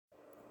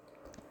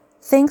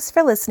Thanks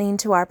for listening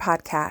to our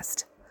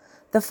podcast.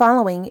 The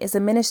following is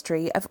a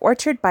ministry of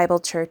Orchard Bible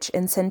Church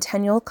in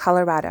Centennial,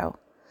 Colorado.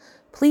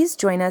 Please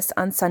join us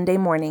on Sunday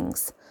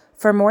mornings.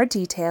 For more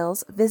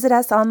details, visit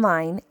us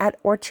online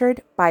at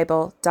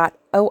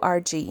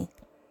orchardbible.org.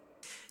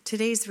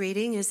 Today's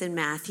reading is in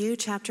Matthew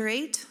chapter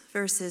 8,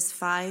 verses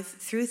 5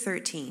 through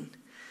 13.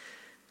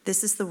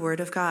 This is the word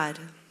of God.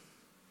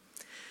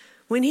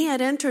 When he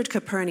had entered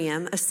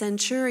Capernaum, a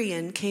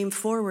centurion came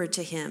forward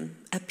to him,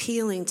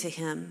 appealing to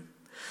him,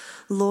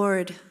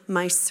 "Lord,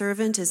 my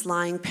servant is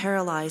lying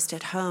paralyzed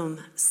at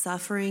home,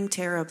 suffering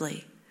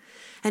terribly."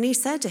 And he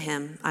said to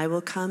him, "I will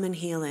come and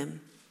heal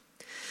him."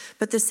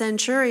 But the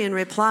centurion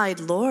replied,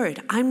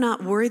 "Lord, I'm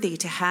not worthy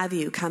to have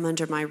you come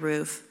under my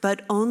roof,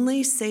 but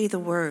only say the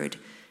word,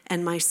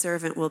 and my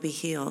servant will be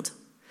healed.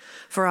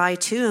 For I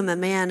too am a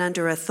man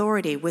under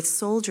authority, with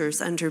soldiers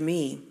under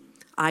me.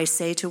 I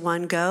say to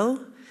one,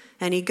 'Go,'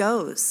 and he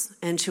goes,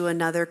 and to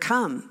another,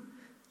 'Come,'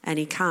 and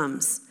he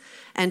comes,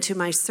 and to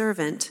my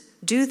servant,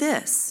 'Do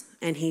this,'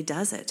 and he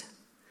does it."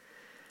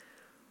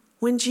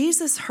 When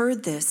Jesus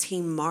heard this, he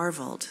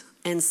marveled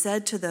and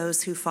said to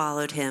those who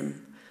followed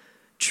him,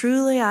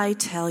 "Truly I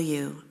tell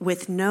you,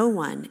 with no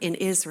one in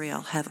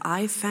Israel have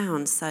I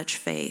found such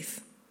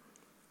faith.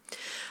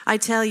 I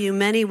tell you,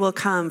 many will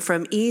come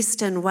from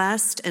east and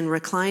west and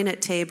recline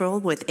at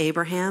table with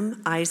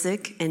Abraham,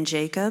 Isaac, and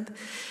Jacob,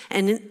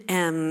 and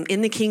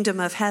in the kingdom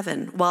of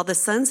heaven, while the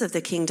sons of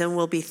the kingdom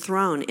will be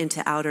thrown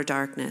into outer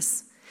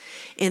darkness.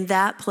 In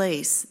that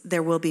place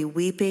there will be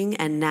weeping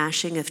and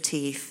gnashing of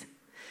teeth."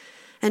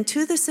 And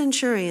to the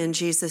centurion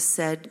Jesus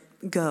said,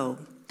 "Go,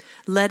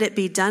 let it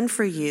be done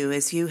for you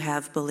as you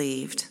have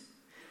believed."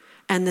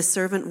 And the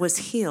servant was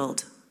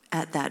healed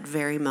at that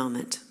very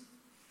moment.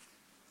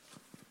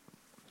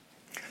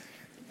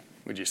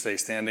 Would you stay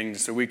standing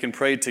so we can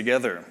pray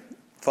together?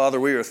 Father,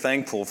 we are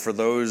thankful for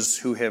those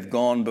who have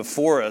gone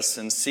before us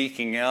in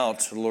seeking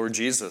out the Lord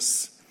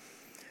Jesus,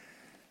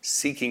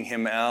 seeking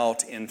him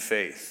out in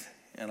faith.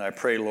 And I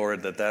pray,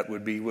 Lord, that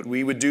would be what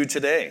we would do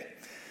today.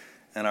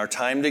 And our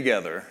time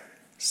together,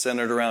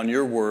 centered around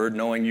your word,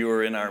 knowing you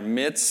are in our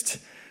midst,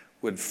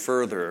 would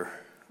further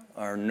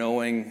our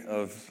knowing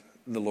of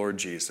the Lord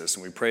Jesus.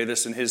 And we pray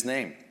this in his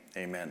name.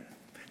 Amen.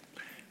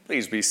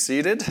 Please be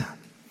seated.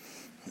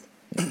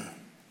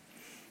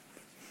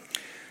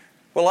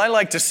 Well, I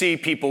like to see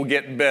people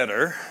get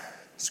better.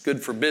 It's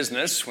good for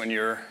business when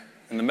you're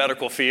in the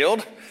medical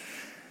field.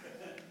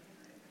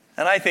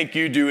 And I think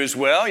you do as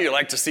well. You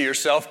like to see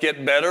yourself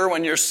get better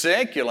when you're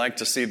sick. You like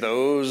to see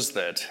those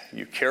that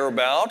you care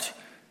about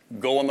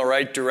go in the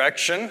right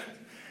direction.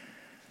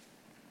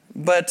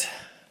 But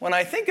when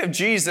I think of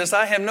Jesus,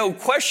 I have no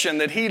question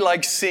that he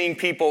likes seeing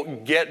people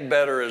get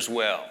better as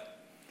well.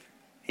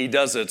 He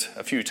does it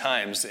a few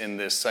times in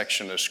this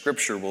section of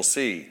Scripture, we'll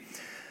see.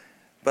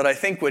 But I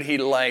think what he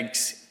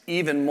likes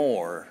even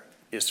more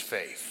is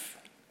faith.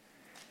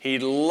 He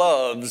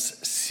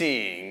loves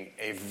seeing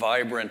a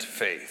vibrant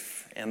faith.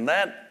 And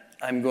that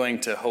I'm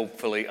going to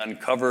hopefully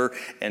uncover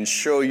and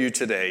show you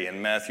today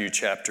in Matthew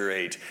chapter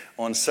 8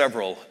 on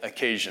several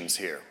occasions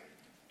here.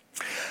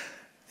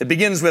 It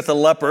begins with a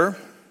leper.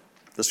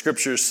 The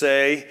scriptures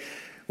say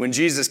when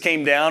Jesus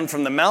came down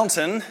from the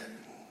mountain,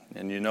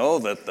 and you know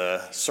that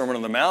the Sermon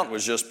on the Mount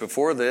was just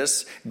before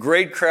this,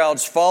 great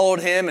crowds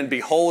followed him, and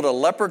behold, a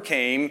leper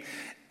came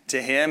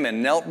to him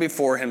and knelt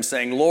before him,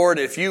 saying, "Lord,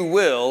 if you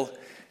will,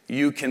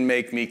 you can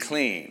make me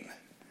clean."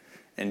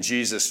 And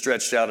Jesus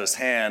stretched out his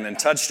hand and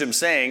touched him,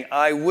 saying,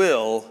 "I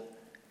will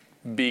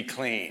be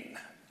clean."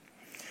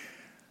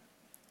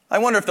 I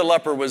wonder if the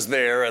leper was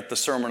there at the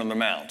Sermon on the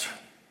Mount,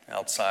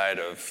 outside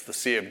of the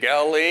Sea of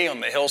Galilee,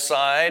 on the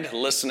hillside,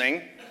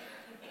 listening.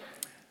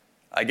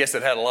 I guess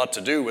it had a lot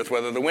to do with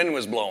whether the wind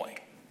was blowing.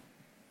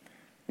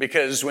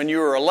 Because when you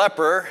were a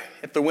leper,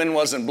 if the wind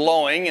wasn't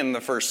blowing in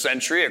the first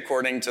century,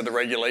 according to the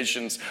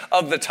regulations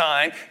of the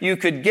time, you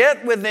could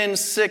get within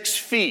 6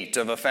 feet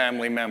of a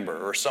family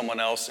member or someone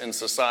else in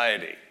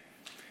society.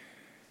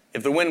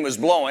 If the wind was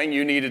blowing,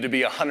 you needed to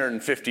be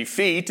 150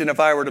 feet, and if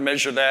I were to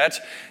measure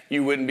that,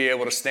 you wouldn't be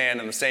able to stand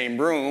in the same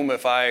room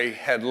if I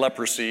had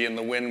leprosy and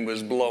the wind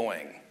was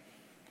blowing.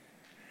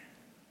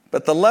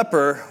 But the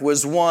leper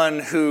was one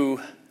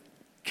who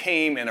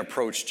came and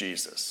approached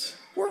Jesus.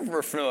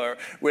 We're familiar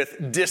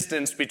with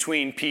distance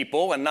between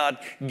people and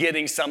not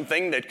getting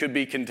something that could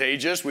be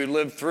contagious. We've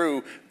lived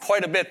through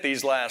quite a bit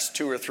these last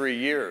 2 or 3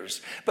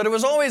 years. But it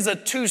was always a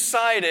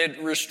two-sided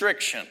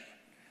restriction.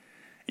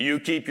 You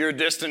keep your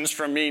distance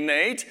from me,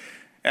 Nate,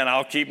 and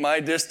I'll keep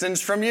my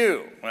distance from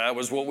you. That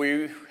was what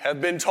we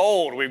have been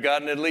told. We've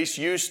gotten at least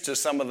used to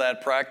some of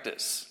that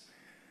practice.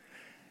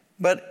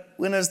 But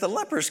when it was the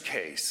leper's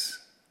case,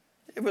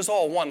 it was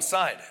all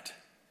one-sided.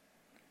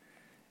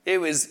 It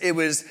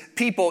was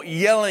people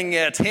yelling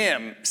at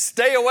him,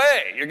 "Stay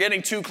away, you're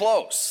getting too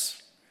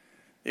close."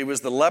 It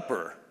was the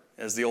leper,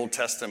 as the Old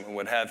Testament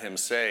would have him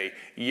say,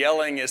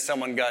 yelling as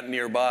someone got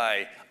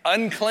nearby,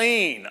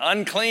 "Unclean,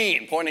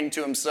 unclean," pointing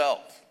to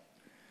himself.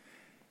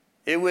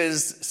 It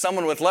was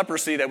someone with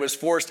leprosy that was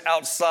forced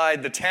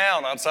outside the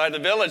town, outside the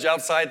village,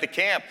 outside the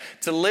camp,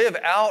 to live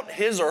out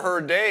his or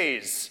her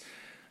days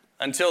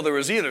until there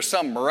was either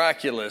some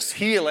miraculous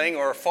healing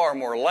or, far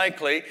more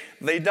likely,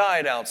 they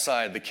died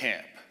outside the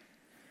camp.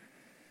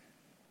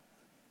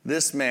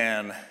 This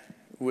man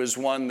was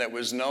one that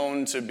was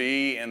known to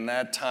be, in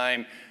that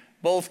time,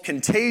 both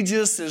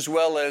contagious as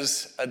well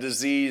as a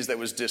disease that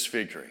was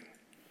disfiguring.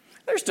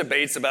 There's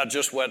debates about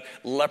just what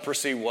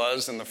leprosy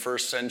was in the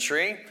first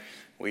century.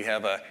 We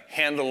have a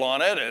handle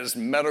on it as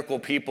medical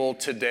people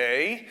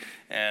today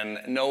and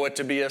know it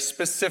to be a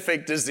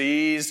specific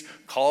disease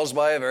caused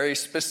by a very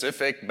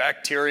specific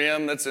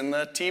bacterium that's in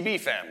the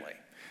TB family.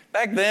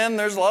 Back then,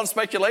 there's a lot of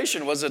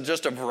speculation. Was it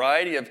just a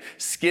variety of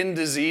skin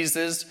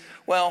diseases?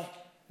 Well,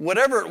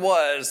 whatever it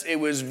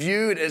was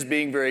viewed as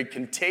being very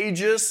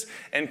contagious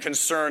and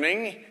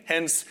concerning,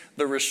 hence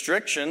the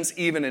restrictions,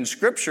 even in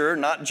Scripture,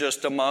 not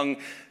just among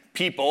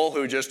people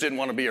who just didn't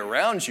want to be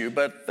around you,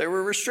 but there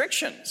were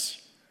restrictions.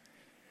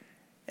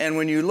 And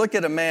when you look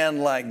at a man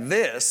like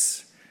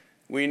this,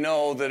 we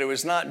know that it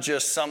was not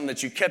just something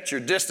that you kept your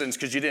distance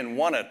because you didn't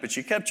want it, but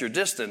you kept your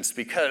distance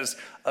because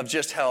of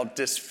just how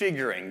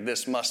disfiguring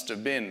this must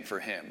have been for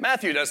him.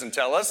 Matthew doesn't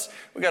tell us.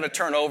 We've got to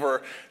turn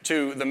over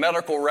to the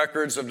medical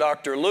records of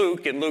Dr.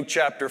 Luke in Luke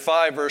chapter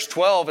 5, verse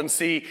 12, and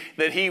see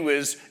that he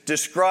was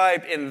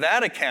described in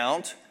that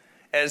account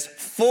as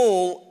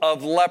full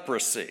of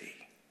leprosy.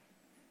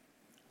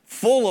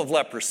 Full of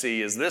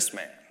leprosy is this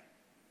man.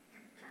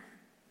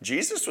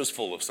 Jesus was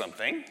full of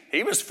something.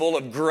 He was full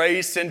of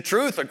grace and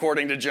truth,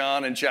 according to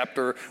John in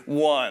chapter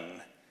 1.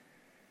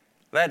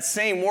 That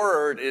same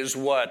word is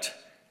what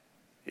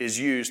is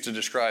used to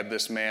describe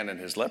this man and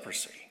his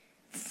leprosy.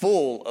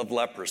 Full of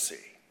leprosy.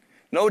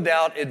 No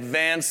doubt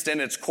advanced in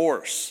its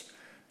course.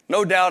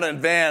 No doubt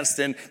advanced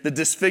in the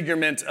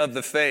disfigurement of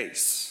the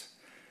face.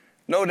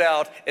 No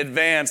doubt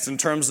advanced in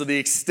terms of the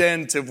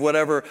extent of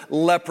whatever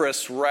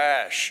leprous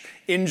rash,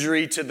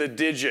 injury to the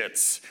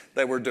digits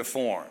that were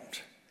deformed.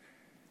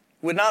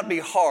 It would not be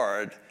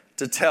hard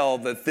to tell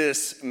that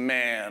this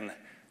man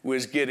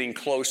was getting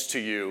close to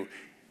you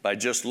by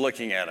just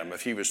looking at him,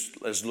 if he was,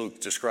 as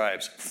Luke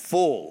describes,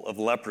 full of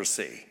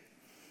leprosy.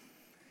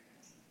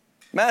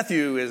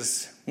 Matthew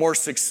is more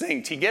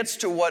succinct. He gets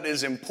to what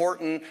is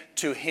important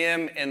to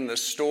him in the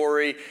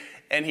story,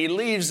 and he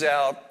leaves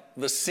out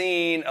the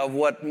scene of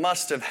what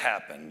must have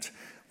happened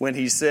when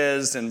he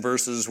says in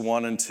verses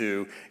 1 and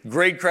 2,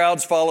 "Great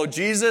crowds followed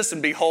Jesus,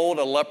 and behold,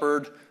 a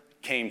leopard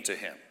came to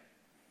him."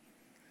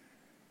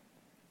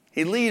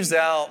 He leaves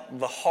out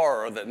the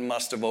horror that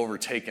must have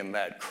overtaken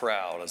that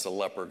crowd as a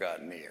leper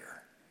got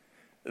near.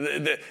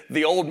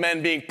 The old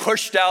men being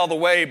pushed out of the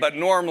way, but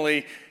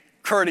normally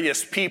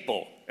courteous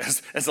people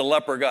as a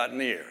leper got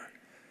near.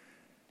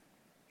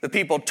 The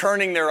people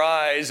turning their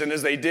eyes, and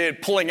as they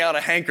did, pulling out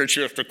a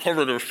handkerchief to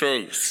cover their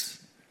face.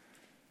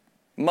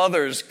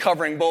 Mothers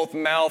covering both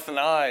mouth and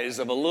eyes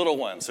of a little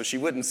one so she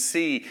wouldn't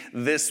see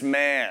this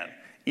man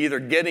either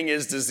getting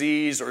his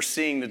disease or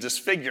seeing the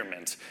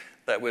disfigurement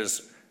that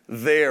was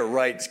there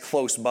right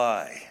close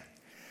by.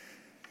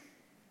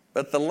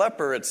 But the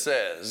leper, it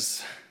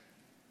says,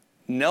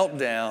 knelt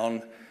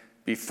down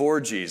before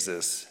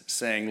Jesus,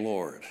 saying,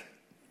 "Lord."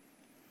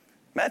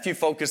 Matthew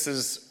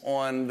focuses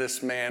on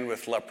this man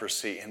with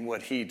leprosy and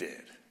what he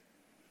did.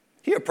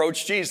 He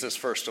approached Jesus,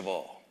 first of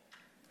all.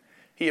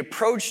 He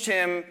approached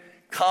him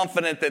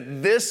confident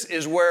that this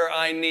is where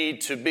I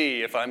need to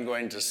be if I'm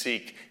going to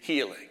seek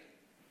healing.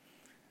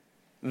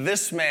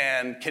 This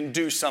man can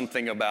do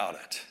something about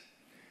it.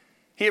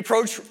 He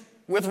approached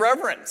with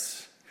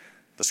reverence.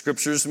 The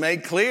scriptures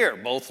make clear,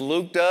 both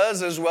Luke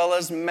does as well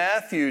as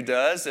Matthew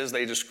does, as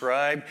they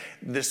describe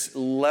this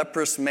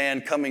leprous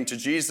man coming to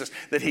Jesus,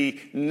 that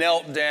he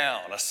knelt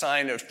down, a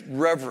sign of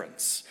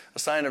reverence, a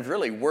sign of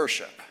really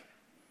worship.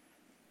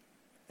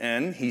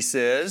 And he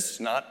says,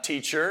 not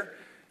teacher,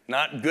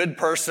 not good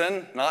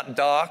person, not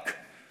doc.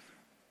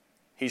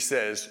 He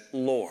says,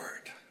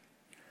 Lord.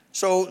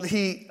 So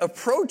he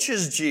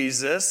approaches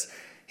Jesus.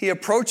 He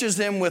approaches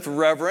him with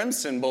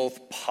reverence in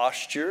both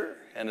posture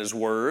and his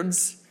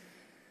words.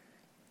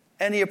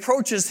 And he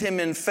approaches him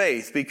in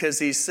faith because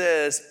he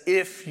says,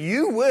 if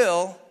you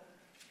will,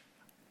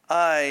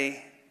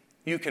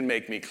 you can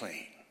make me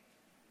clean.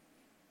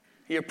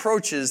 He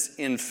approaches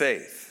in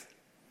faith.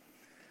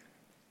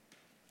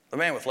 The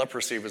man with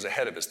leprosy was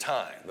ahead of his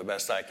time, the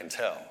best I can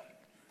tell.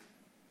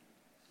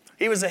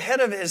 He was ahead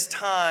of his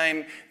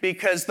time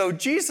because though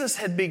Jesus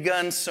had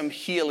begun some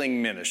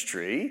healing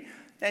ministry,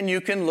 and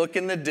you can look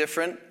in the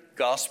different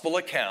gospel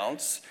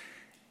accounts,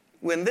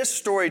 when this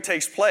story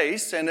takes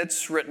place, and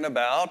it's written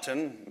about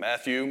in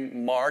Matthew,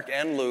 Mark,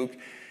 and Luke,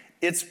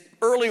 it's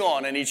early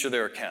on in each of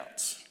their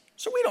accounts.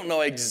 So we don't know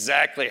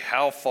exactly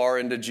how far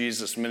into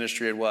Jesus'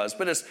 ministry it was,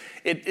 but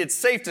it's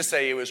safe to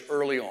say it was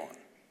early on.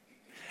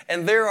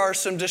 And there are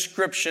some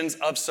descriptions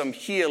of some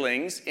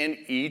healings in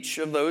each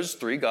of those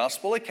three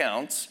gospel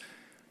accounts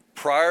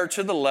prior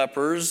to the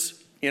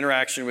leper's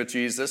interaction with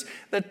Jesus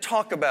that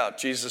talk about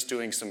Jesus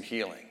doing some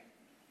healing.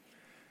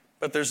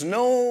 But there's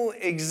no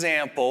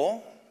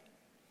example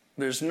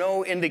there's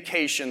no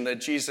indication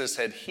that Jesus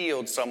had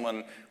healed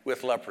someone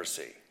with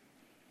leprosy.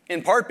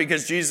 In part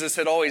because Jesus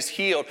had always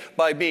healed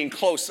by being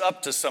close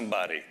up to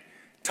somebody,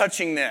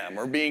 touching them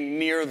or being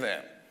near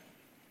them.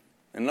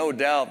 And no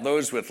doubt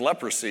those with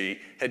leprosy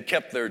had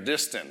kept their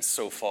distance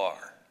so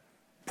far.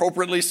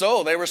 Appropriately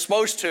so, they were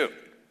supposed to.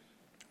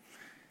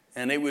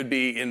 And it would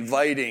be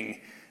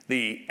inviting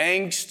the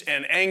angst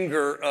and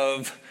anger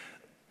of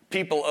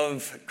people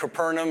of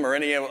Capernaum or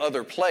any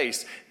other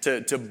place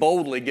to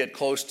boldly get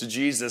close to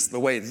Jesus the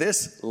way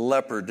this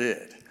leper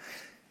did.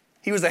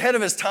 He was ahead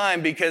of his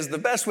time because the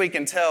best we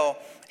can tell,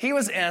 he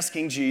was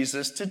asking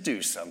Jesus to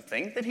do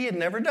something that he had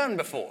never done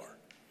before.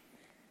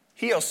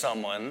 Heal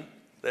someone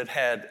that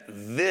had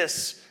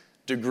this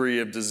degree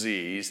of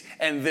disease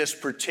and this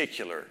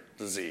particular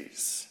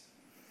disease.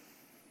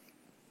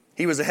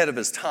 He was ahead of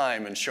his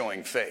time in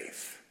showing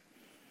faith.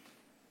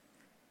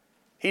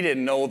 He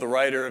didn't know the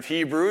writer of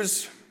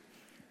Hebrews,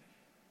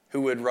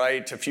 who would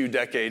write a few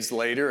decades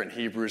later in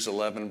Hebrews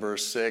 11,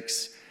 verse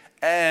 6,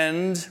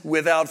 "And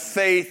without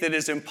faith it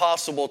is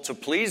impossible to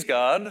please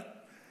God.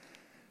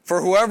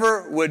 For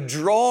whoever would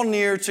draw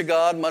near to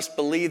God must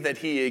believe that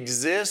he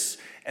exists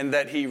and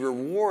that he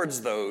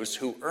rewards those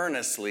who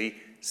earnestly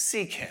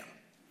seek him."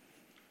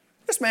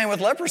 This man with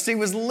leprosy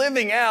was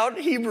living out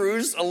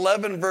Hebrews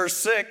 11, verse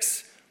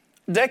 6,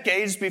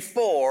 decades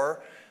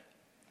before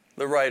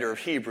the writer of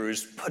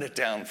Hebrews put it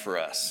down for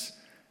us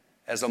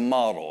as a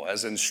model,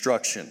 as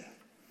instruction.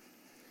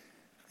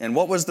 And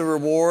what was the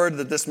reward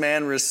that this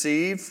man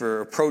received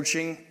for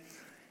approaching?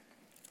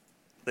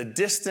 The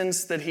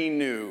distance that he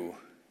knew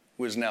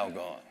was now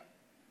gone.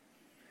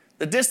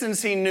 The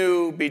distance he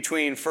knew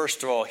between,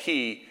 first of all,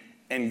 he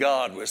and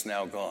God was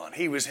now gone.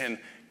 He was in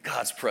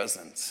God's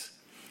presence.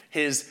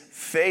 His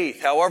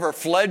faith, however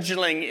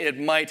fledgling it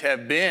might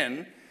have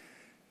been,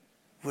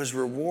 was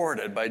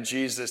rewarded by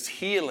Jesus'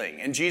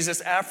 healing and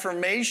Jesus'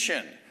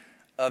 affirmation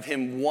of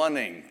him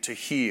wanting to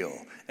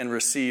heal and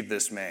receive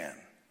this man.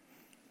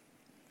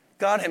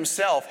 God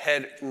himself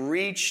had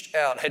reached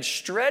out, had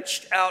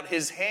stretched out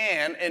his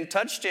hand and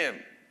touched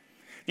him.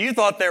 You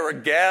thought there were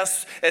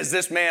gasps as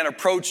this man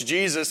approached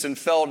Jesus and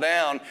fell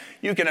down.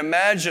 You can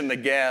imagine the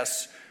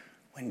gasps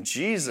when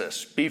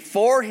Jesus,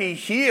 before he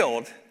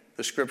healed,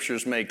 the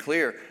scriptures make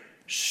clear,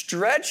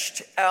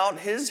 stretched out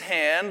his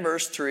hand,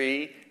 verse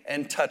 3,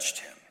 and touched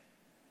him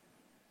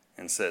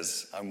and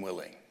says, "I'm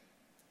willing,"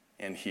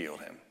 and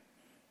healed him.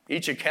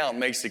 Each account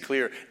makes it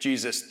clear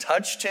Jesus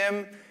touched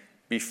him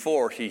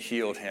before he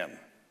healed him.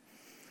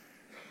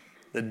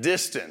 The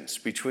distance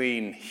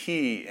between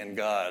he and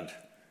God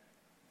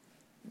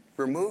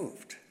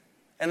removed.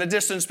 And the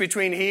distance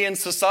between he and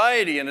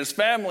society and his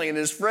family and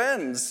his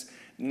friends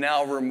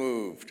now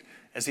removed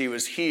as he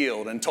was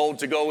healed and told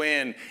to go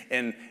in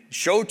and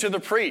show to the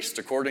priest,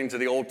 according to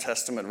the Old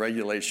Testament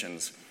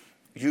regulations,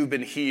 you've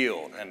been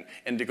healed,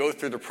 and to go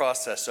through the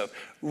process of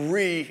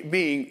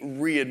being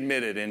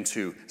readmitted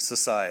into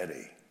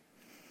society.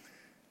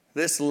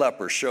 This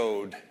leper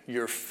showed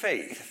your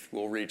faith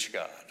will reach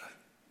God.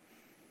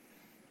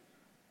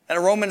 And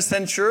a Roman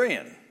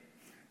centurion.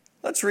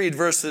 Let's read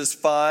verses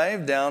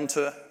 5 down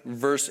to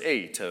verse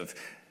 8 of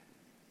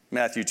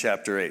Matthew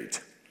chapter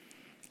 8.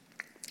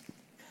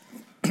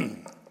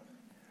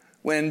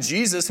 When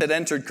Jesus had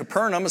entered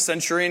Capernaum, a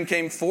centurion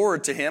came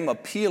forward to him,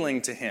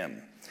 appealing to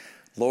him,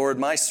 "Lord,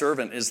 my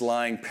servant is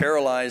lying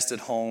paralyzed at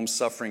home,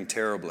 suffering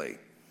terribly."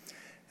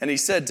 And he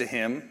said to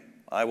him,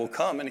 "I will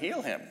come and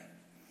heal him."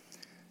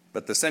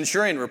 But the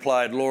centurion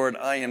replied, "Lord,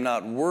 I am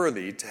not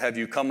worthy to have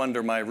you come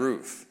under my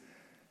roof,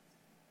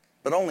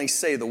 but only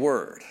say the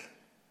word,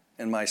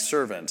 and my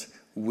servant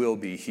will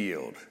be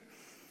healed."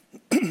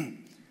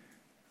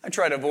 I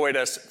try to avoid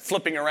us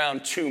flipping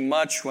around too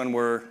much when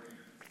we're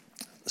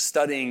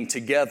studying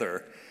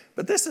together,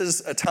 but this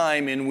is a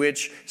time in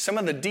which some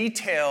of the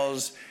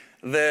details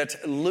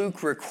that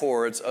Luke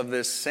records of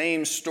this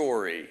same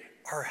story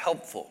are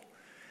helpful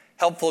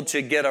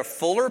to get a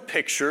fuller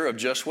picture of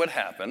just what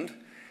happened.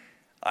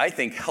 I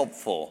think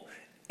helpful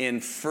in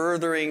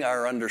furthering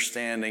our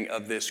understanding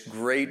of this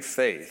great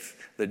faith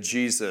that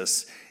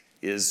Jesus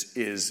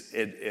is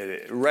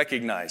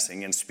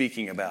recognizing and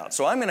speaking about.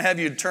 So I'm going to have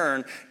you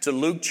turn to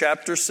Luke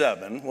chapter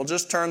 7. We'll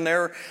just turn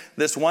there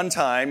this one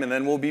time, and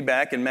then we'll be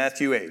back in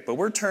Matthew 8. But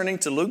we're turning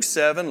to Luke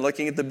 7,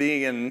 looking at the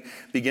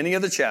beginning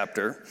of the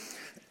chapter.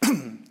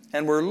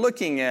 And we're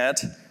looking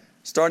at,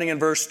 starting in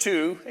verse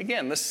 2,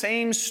 again, the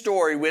same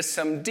story with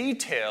some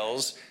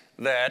details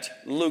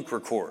that Luke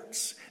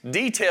records.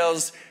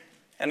 Details,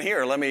 and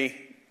here, let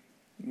me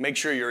make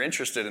sure you're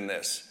interested in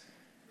this.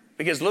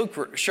 Because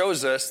Luke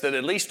shows us that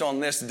at least on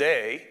this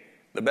day,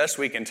 the best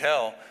we can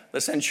tell, the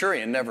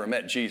centurion never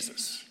met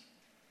Jesus.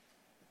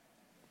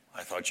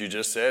 I thought you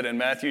just said in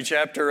Matthew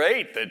chapter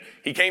 8 that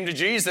he came to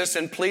Jesus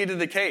and pleaded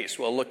the case.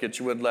 Well, look at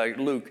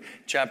Luke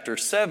chapter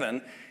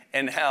 7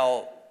 and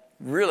how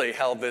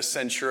this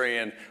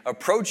centurion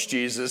approached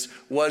Jesus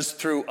was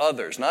through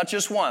others. Not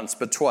just once,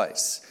 but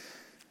twice.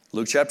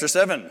 Luke chapter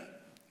 7,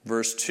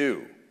 verse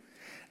 2.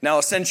 Now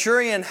a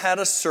centurion had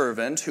a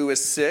servant who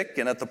was sick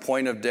and at the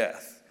point of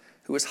death,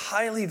 who was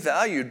highly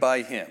valued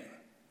by him.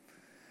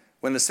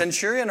 When the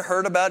centurion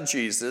heard about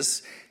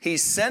Jesus, he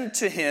sent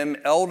to him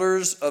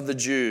elders of the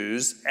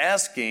Jews,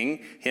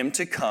 asking him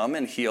to come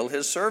and heal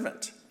his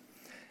servant.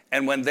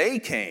 And when they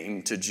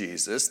came to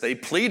Jesus, they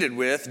pleaded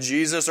with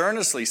Jesus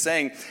earnestly,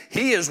 saying,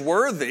 "He is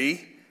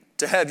worthy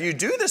to have you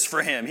do this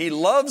for him. He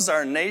loves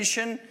our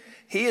nation.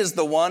 He is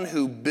the one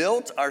who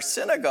built our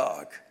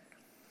synagogue."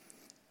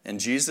 And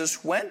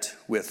Jesus went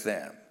with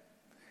them.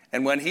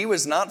 And when he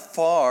was not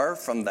far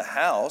from the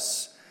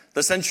house,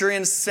 the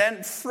centurion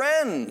sent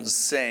friends,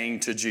 saying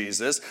to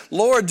Jesus,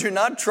 "Lord, do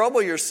not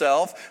trouble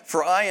yourself,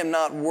 for I am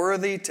not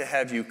worthy to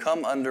have you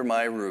come under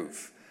my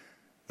roof.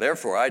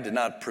 Therefore I did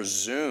not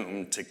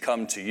presume to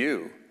come to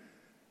you.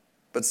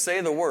 But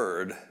say the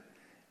word,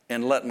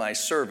 and let my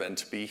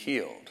servant be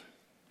healed."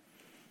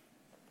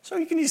 So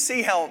you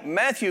see how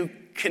Matthew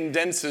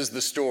condenses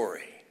the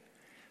story.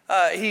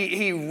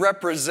 He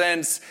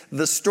represents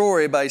the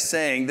story by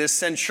saying this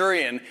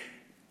centurion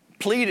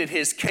pleaded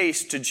his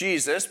case to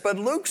Jesus, but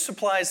Luke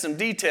supplies some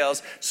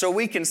details so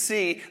we can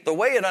see the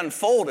way it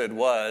unfolded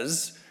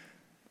was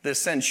the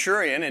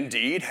centurion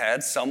indeed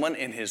had someone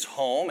in his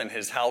home and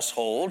his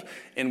household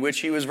in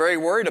which he was very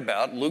worried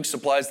about. Luke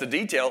supplies the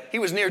detail. He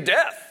was near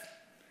death.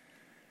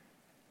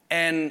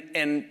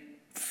 And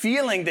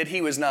feeling that he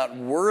was not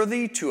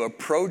worthy to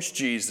approach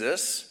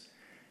Jesus,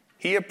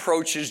 he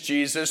approaches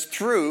Jesus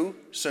through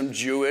some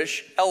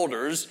Jewish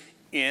elders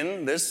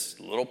in this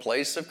little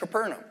place of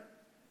Capernaum.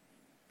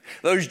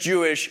 Those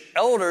Jewish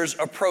elders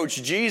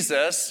approach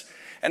Jesus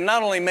and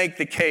not only make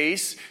the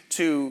case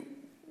to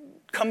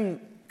come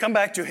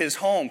back to his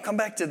home, come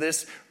back to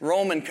this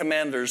Roman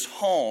commander's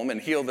home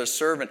and heal this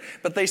servant,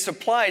 but they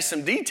supply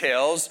some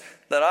details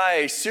that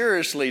I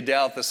seriously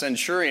doubt the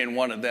centurion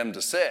wanted them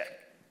to say.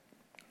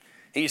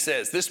 He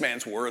says, "This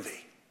man's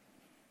worthy.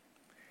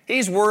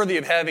 He's worthy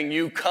of having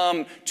you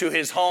come to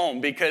his home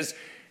because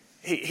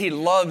he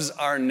loves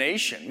our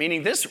nation."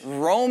 Meaning this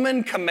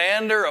Roman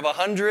commander of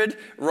 100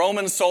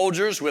 Roman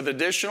soldiers with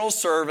additional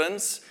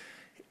servants,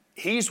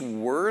 he's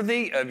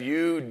worthy of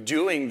you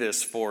doing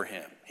this for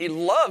him. He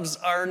loves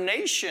our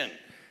nation.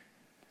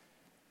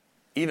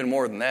 Even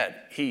more than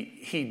that,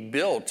 he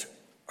built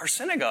our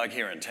synagogue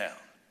here in town.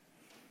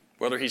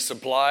 Whether he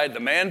supplied the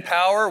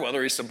manpower,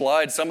 whether he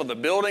supplied some of the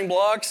building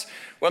blocks,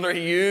 whether he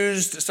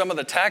used some of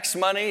the tax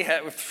money,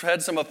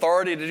 had some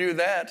authority to do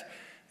that,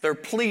 they're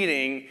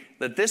pleading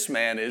that this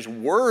man is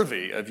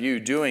worthy of you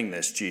doing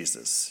this,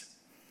 Jesus.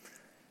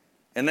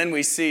 And then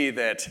we see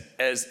that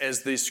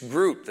as this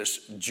group, this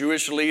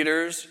Jewish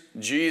leaders,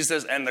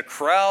 Jesus, and the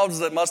crowds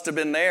that must have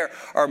been there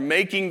are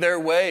making their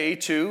way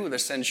to the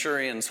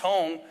centurion's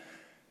home,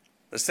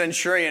 the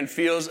centurion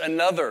feels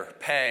another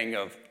pang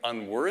of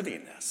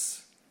unworthiness.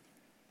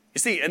 You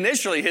see,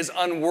 initially his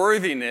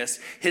unworthiness,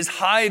 his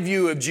high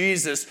view of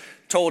Jesus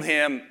told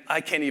him,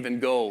 "I can't even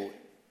go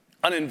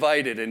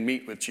uninvited and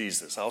meet with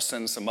Jesus. I'll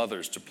send some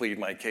others to plead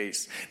my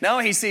case." Now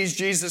he sees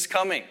Jesus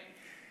coming.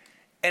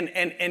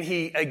 And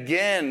he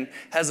again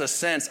has a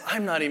sense,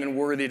 "I'm not even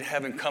worthy to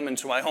have him come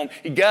into my home."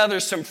 He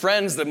gathers some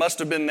friends that must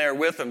have been there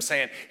with him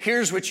saying,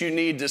 "Here's what you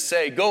need to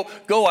say. Go,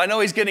 I know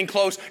he's getting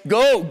close.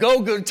 Go,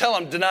 tell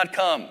him to not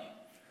come.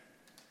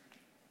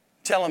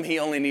 Tell him he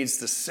only needs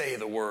to say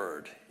the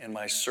word and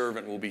my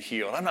servant will be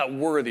healed. I'm not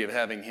worthy of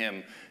having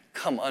him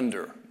come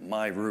under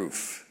my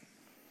roof."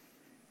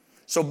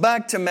 So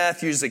back to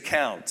Matthew's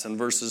account in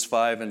verses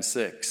 5 and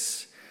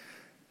 6.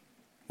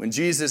 When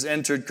Jesus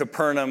entered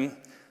Capernaum,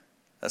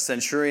 a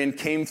centurion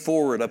came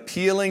forward,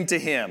 appealing to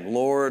him,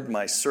 "Lord,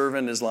 my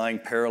servant is lying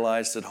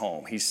paralyzed at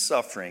home. He's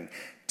suffering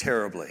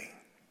terribly."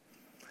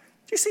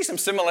 Do you see some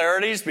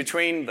similarities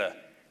between the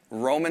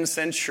Roman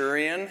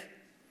centurion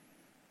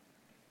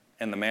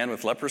and the man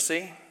with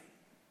leprosy?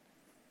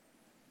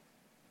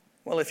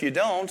 Well, if you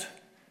don't,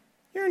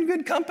 you're in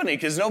good company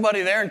because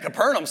nobody there in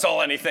Capernaum saw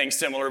anything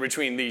similar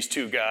between these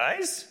two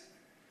guys.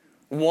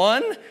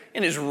 One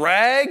in his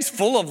rags,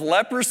 full of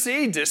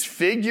leprosy,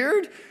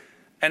 disfigured,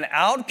 an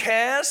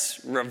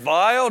outcast,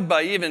 reviled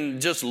by even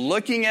just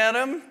looking at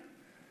him.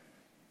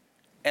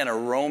 And a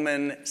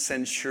Roman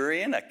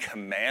centurion, a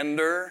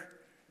commander,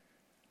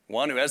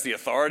 one who has the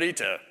authority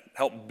to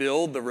help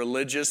build the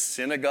religious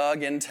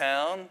synagogue in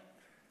town.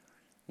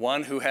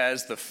 One who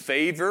has the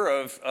favor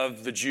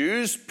of the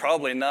Jews,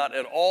 probably not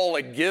at all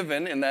a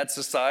given in that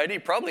society,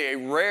 probably a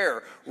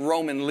rare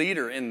Roman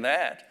leader in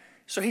that.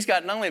 So he's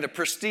got not only the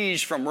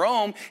prestige from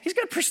Rome, he's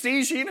got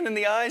prestige even in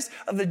the eyes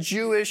of the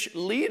Jewish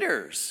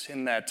leaders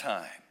in that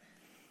time.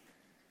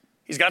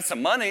 He's got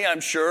some money, I'm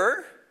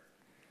sure.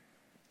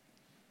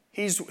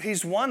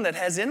 He's one that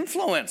has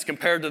influence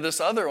compared to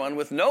this other one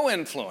with no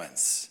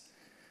influence.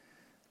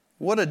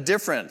 What a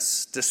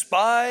difference.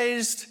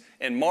 Despised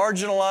and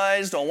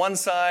marginalized on one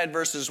side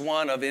versus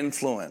one of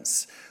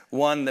influence.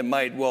 One that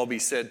might well be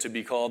said to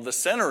be called the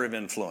center of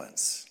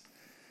influence.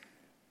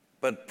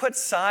 But put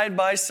side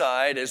by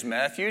side, as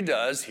Matthew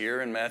does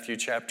here in Matthew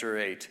chapter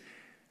 8,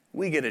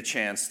 we get a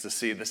chance to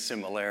see the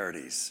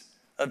similarities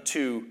of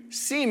two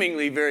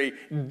seemingly very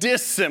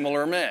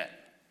dissimilar men.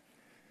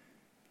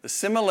 The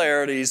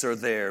similarities are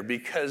there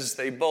because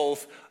they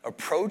both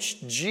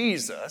approached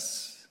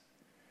Jesus.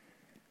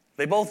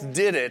 They both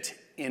did it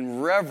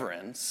in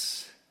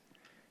reverence,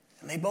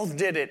 and they both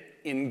did it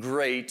in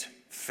great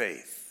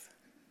faith.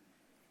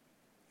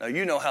 Now,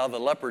 you know how the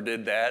leper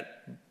did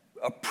that,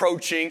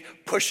 approaching,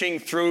 pushing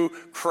through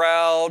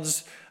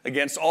crowds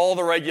against all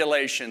the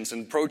regulations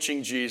and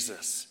approaching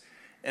Jesus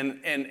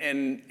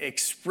and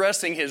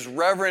expressing his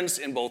reverence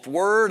in both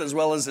word as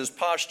well as his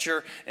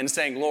posture and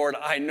saying, Lord,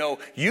 I know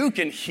you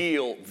can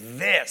heal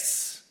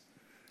this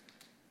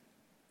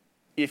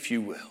if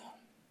you will.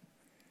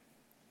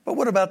 But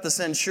what about the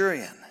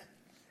centurion?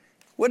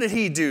 What did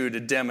he do to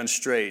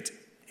demonstrate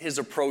his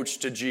approach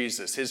to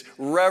Jesus, his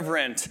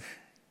reverence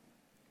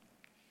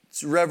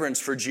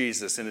for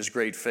Jesus and his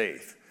great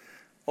faith?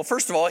 Well,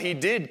 first of all, he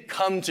did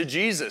come to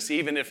Jesus,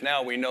 even if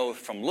now we know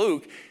from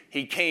Luke,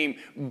 he came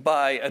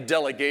by a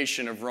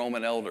delegation of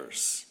Roman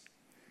elders.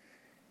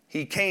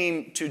 He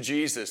came to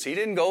Jesus. He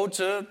didn't go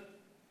to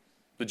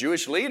the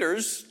Jewish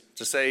leaders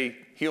to say,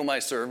 heal my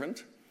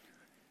servant.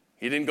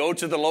 He didn't go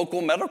to the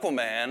local medical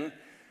man.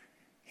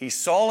 He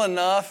saw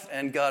enough,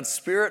 and God's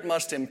Spirit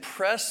must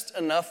impress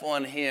enough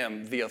on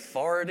him the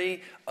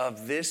authority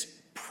of this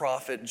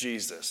prophet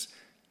Jesus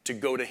to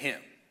go to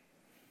him.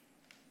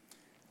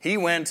 He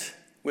went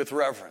with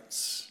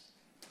reverence.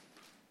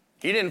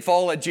 He didn't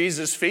fall at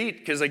Jesus' feet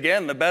because,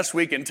 again, the best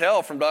we can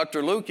tell from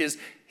Dr. Luke is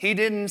he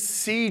didn't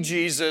see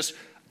Jesus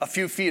a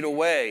few feet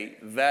away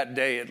that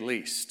day at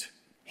least.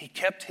 He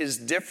kept his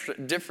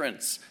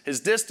distance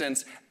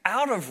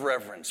out of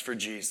reverence for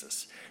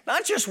Jesus.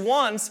 Not just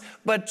once,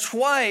 but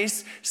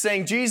twice,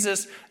 saying,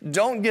 Jesus,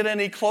 don't get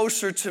any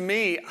closer to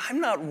me.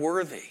 I'm not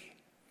worthy.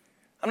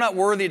 I'm not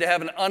worthy to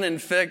have an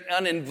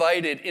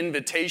uninvited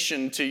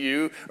invitation to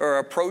you or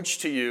approach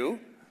to you.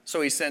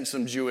 So he sent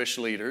some Jewish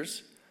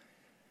leaders.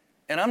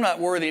 And I'm not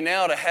worthy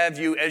now to have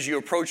you, as you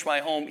approach my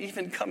home,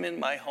 even come in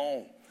my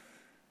home.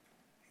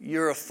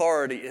 Your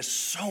authority is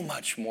so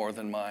much more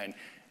than mine.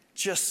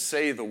 Just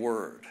say the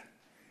word.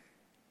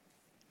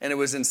 And it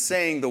was in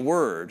saying the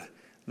word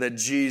that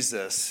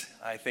Jesus,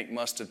 I think,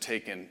 must have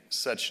taken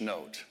such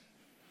note.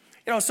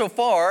 You know, so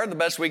far, the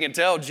best we can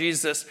tell,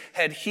 Jesus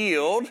had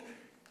healed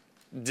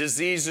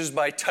diseases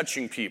by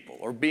touching people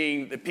or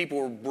being that people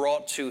were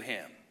brought to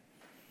him.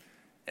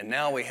 And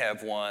now we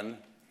have one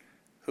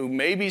who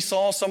maybe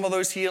saw some of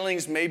those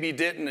healings, maybe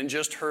didn't, and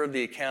just heard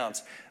the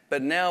accounts.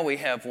 But now we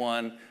have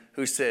one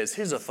who says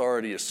his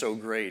authority is so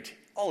great,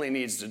 all he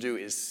needs to do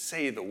is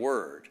say the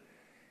word.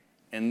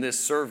 And this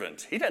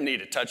servant, he doesn't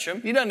need to touch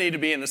him. He doesn't need to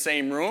be in the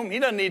same room. He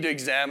doesn't need to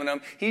examine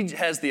him. He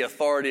has the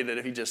authority that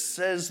if he just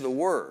says the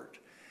word,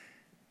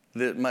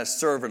 that my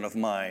servant of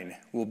mine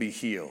will be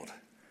healed.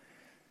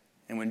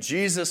 And when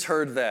Jesus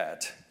heard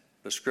that,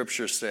 the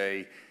scriptures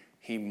say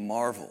he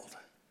marveled.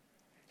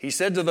 He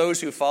said to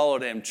those who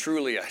followed him,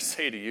 truly I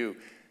say to you,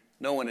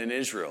 no one in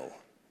Israel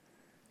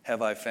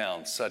have I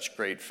found such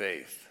great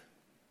faith.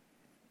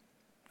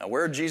 Now,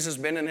 where had Jesus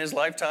been in his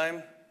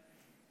lifetime?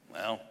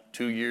 Well,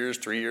 2 years,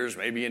 3 years,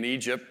 maybe in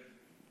Egypt.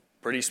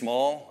 Pretty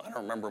small. I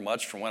don't remember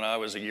much from when I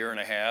was 1.5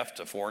 years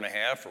to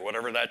 4.5 or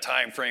whatever that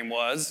time frame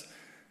was.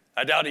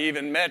 I doubt he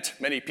even met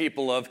many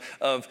people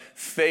of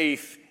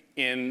faith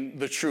in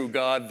the true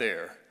God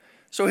there.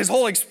 So his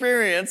whole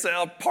experience,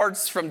 apart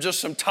from just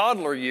some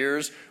toddler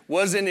years,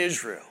 was in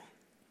Israel.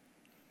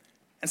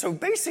 And so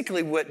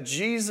basically what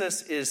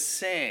Jesus is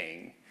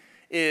saying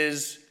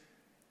is,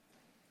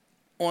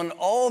 on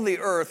all the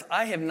earth,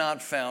 I have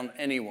not found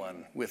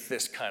anyone with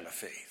this kind of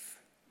faith.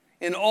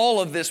 In all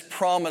of this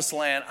promised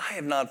land, I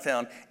have not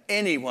found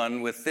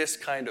anyone with this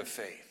kind of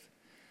faith.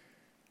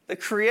 The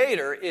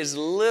Creator is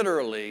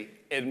literally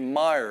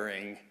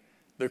admiring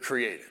the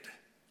created.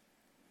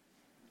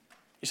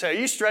 You say, are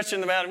you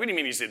stretching the mountain? What do you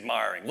mean he's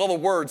admiring? Well, the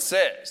word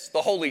says,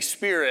 the Holy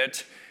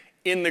Spirit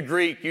in the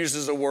Greek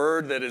uses a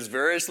word that is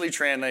variously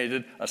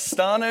translated,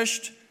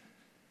 astonished,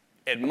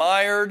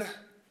 admired,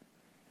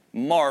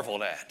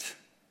 marveled at.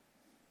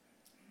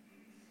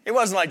 It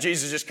wasn't like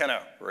Jesus just kind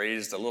of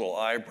raised a little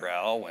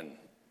eyebrow when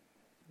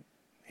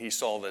he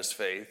saw this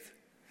faith.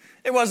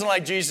 It wasn't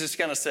like Jesus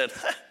kind of said,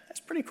 that's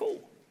pretty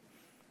cool.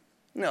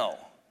 No,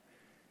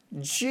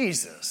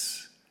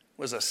 Jesus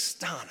was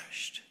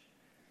astonished.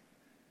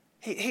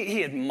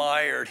 He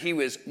admired, he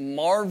was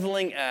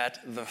marveling at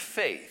the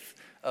faith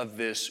of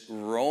this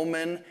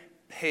Roman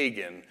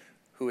pagan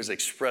who is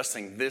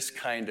expressing this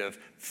kind of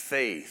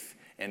faith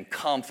and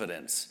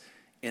confidence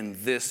in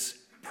this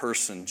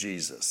person,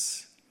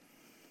 Jesus.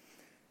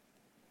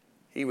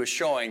 He was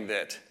showing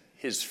that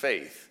his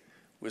faith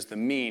was the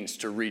means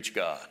to reach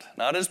God.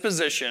 Not his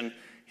position,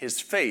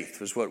 his faith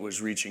was what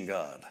was reaching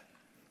God.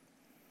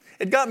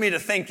 It got me to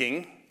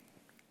thinking,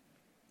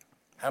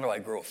 how do I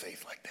grow a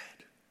faith like that?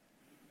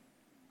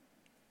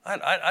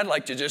 I'd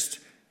like to just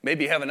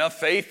maybe have enough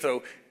faith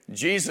so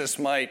Jesus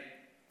might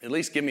at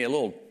least give me a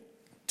little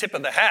tip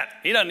of the hat.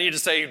 He doesn't need to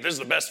say, this is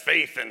the best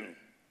faith in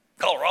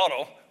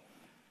Colorado.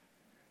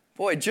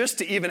 Boy, just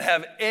to even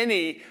have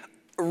any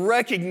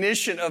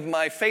recognition of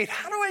my faith,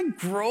 how do I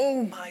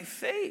grow my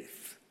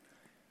faith?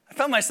 I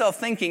found myself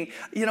thinking,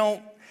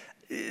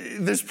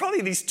 there's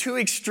probably these two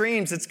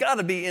extremes. It's got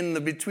to be in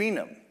the between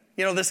them.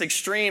 This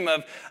extreme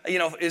of,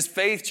 is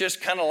faith just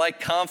kind of like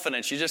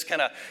confidence? You just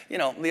kind of,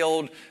 the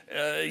old,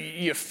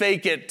 you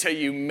fake it till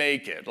you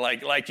make it.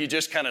 Like you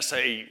just kind of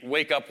say,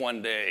 wake up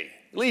one day,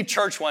 leave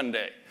church one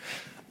day.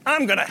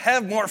 I'm going to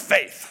have more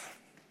faith.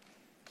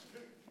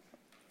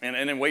 And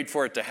then wait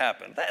for it to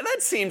happen.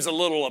 That seems a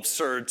little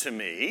absurd to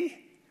me.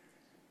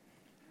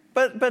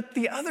 But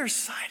the other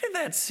side of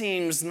that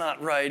seems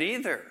not right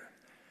either.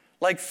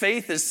 Like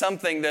faith is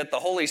something that the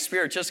Holy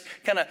Spirit just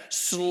kind of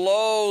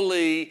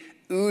slowly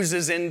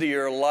oozes into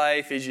your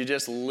life as you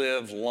just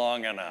live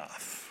long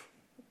enough.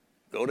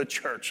 Go to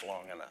church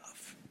long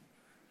enough.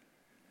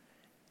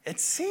 It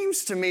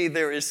seems to me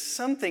there is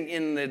something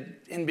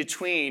in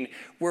between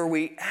where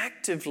we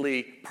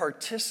actively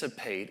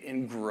participate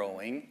in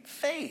growing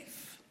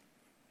faith.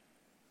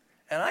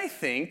 And I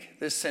think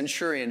this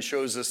centurion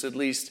shows us at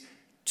least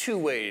two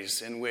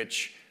ways in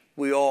which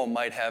we all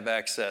might have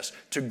access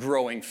to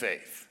growing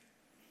faith.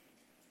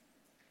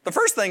 The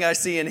first thing I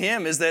see in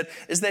him is that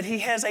he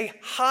has a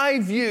high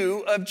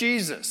view of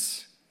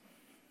Jesus.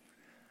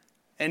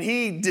 And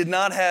he did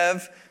not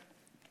have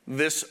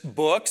this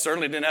book,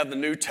 certainly didn't have the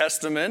New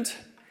Testament.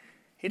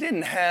 He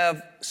didn't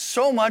have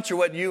so much of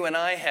what you and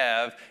I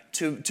have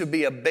to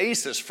be a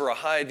basis for a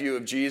high view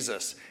of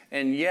Jesus.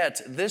 And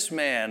yet, this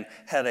man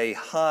had a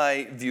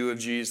high view of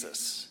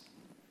Jesus.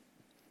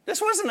 This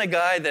wasn't a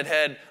guy that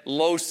had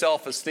low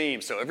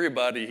self-esteem, so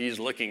everybody he's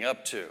looking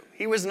up to.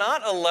 He was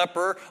not a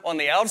leper on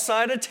the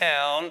outside of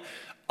town,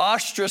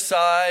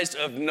 ostracized,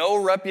 of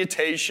no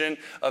reputation,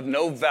 of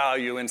no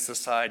value in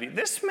society.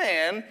 This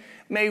man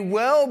may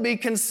well be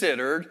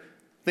considered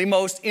the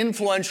most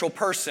influential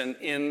person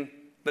in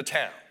the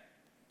town,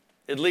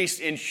 at least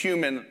in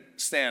human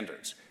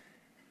standards.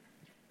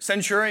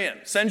 Century,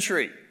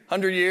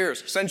 100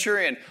 years,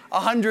 centurion,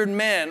 100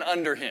 men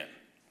under him.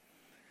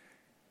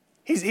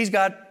 He's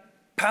got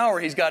power,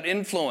 he's got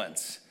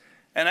influence.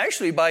 And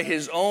actually by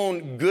his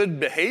own good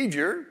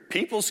behavior,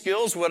 people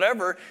skills,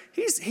 whatever,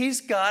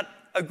 he's got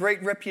a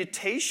great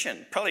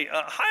reputation. Probably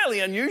highly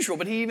unusual,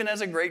 but he even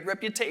has a great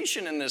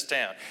reputation in this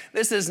town.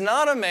 This is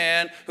not a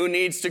man who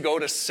needs to go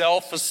to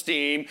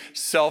self-esteem,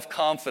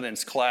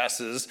 self-confidence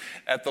classes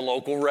at the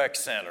local rec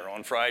center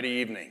on Friday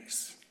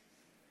evenings.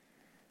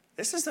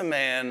 This is a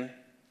man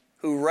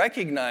who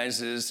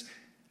recognizes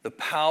the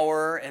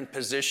power and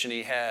position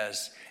he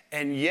has,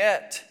 and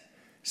yet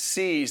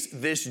sees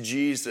this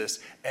Jesus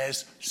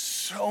as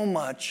so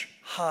much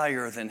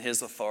higher than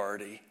his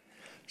authority,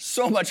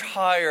 so much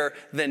higher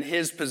than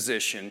his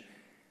position.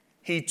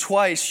 He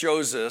twice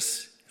shows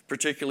us,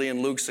 particularly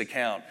in Luke's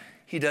account,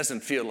 he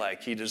doesn't feel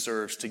like he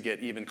deserves to get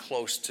even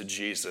close to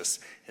Jesus,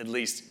 at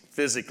least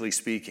physically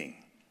speaking.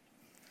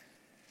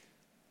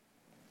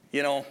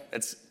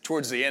 It's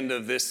towards the end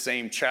of this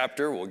same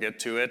chapter. We'll get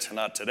to it,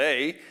 not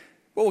today,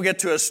 but we'll get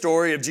to a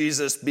story of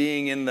Jesus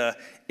being in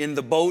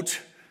the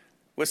boat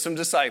with some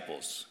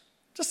disciples.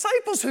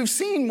 Disciples who've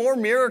seen more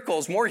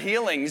miracles, more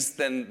healings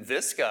than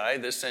this guy,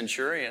 this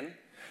centurion.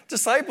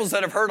 Disciples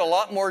that have heard a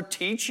lot more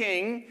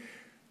teaching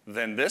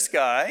than this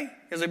guy,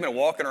 because they've been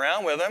walking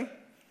around with him.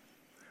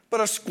 But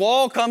a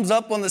squall comes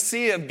up on the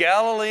Sea of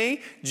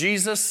Galilee.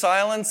 Jesus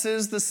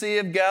silences the Sea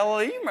of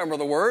Galilee. You remember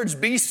the words,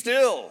 "Be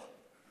still."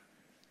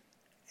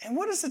 And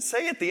what does it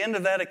say at the end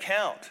of that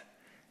account?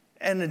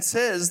 And it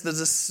says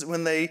that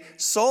when they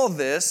saw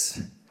this,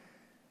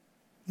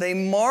 they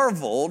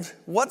marveled,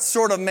 "What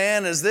sort of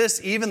man is this?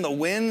 Even the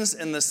winds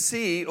and the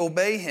sea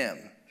obey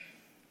him."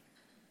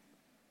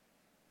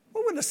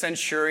 What would the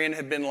centurion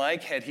have been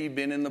like had he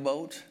been in the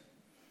boat?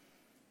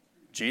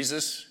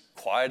 Jesus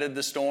quieted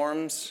the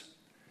storms.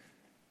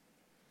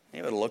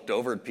 He would have looked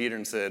over at Peter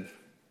and said,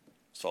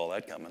 "Saw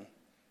that coming."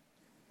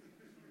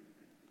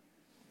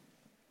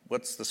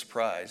 What's the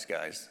surprise,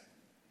 guys?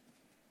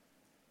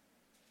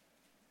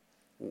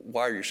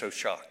 Why are you so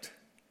shocked?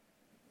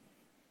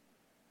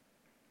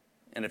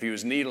 And if he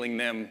was needling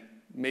them,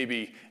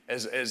 maybe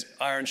as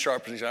iron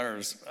sharpens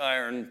irons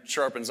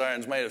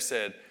might have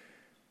said,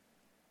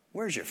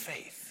 where's your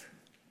faith?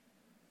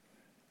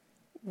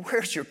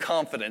 Where's your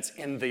confidence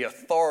in the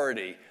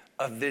authority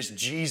of this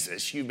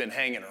Jesus you've been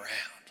hanging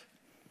around?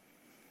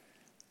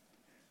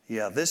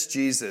 Yeah, this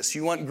Jesus.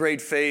 You want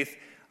great faith?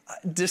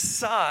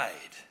 Decide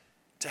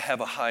to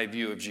have a high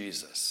view of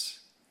Jesus.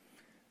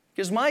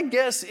 Because my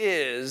guess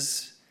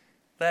is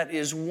that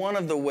is one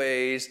of the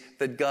ways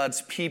that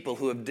God's people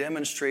who have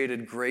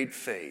demonstrated great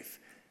faith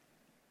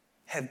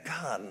have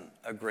gotten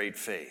a great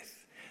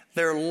faith.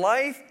 Their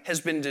life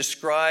has been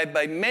described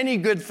by many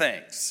good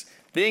things.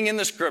 Being in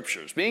the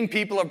scriptures, being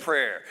people of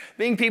prayer,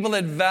 being people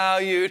that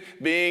valued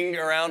being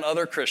around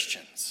other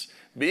Christians,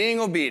 being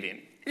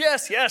obedient.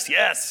 Yes, yes,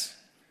 yes.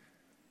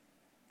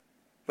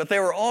 But they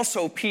were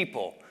also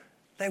people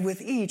that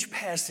with each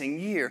passing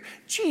year,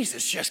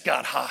 Jesus just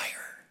got higher.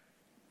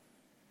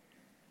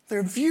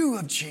 Their view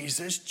of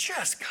Jesus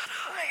just got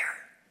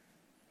higher.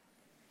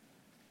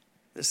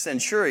 The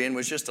centurion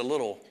was just a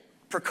little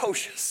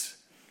precocious.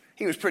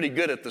 He was pretty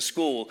good at the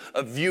school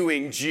of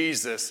viewing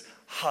Jesus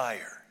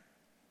higher.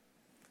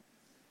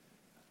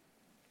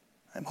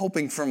 I'm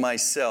hoping for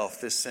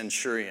myself this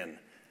centurion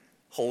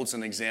holds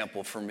an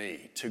example for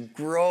me to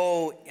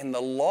grow in the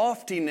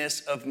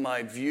loftiness of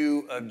my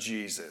view of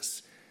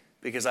Jesus,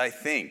 because I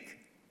think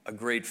a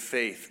great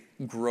faith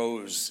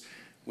grows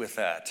with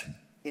that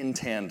in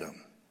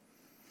tandem.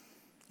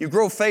 You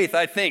grow faith,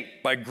 I think,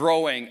 by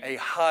growing a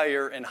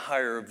higher and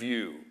higher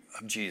view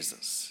of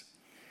Jesus.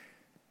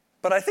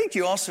 But I think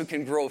you also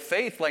can grow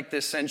faith, like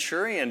this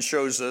centurion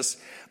shows us,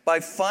 by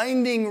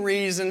finding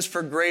reasons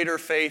for greater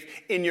faith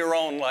in your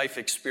own life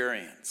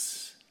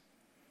experience.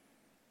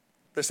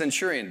 The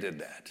centurion did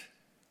that.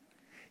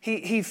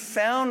 He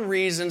found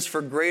reasons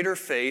for greater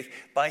faith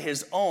by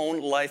his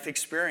own life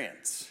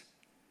experience.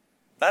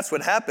 That's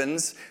what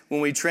happens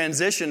when we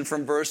transition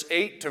from verse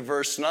 8 to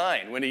verse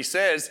 9, when he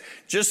says,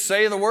 just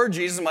say the word,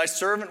 Jesus, my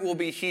servant will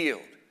be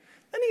healed.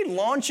 Then he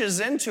launches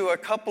into a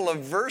couple of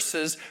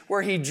verses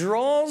where he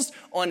draws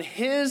on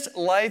his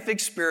life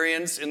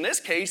experience, in this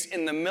case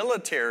in the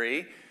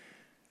military,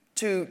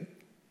 to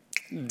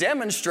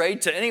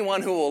demonstrate to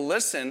anyone who will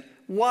listen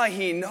why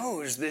he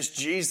knows this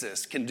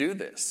Jesus can do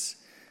this.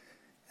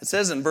 It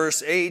says in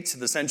verse 8,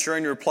 the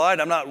centurion replied,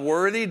 I'm not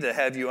worthy to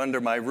have you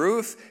under my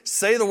roof.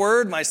 Say the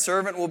word, my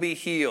servant will be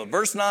healed.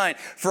 Verse 9,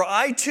 for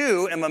I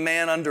too am a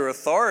man under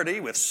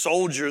authority with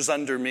soldiers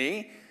under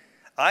me.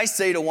 I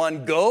say to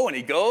one, go, and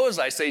he goes.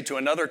 I say to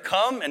another,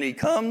 come, and he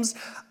comes.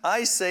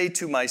 I say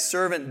to my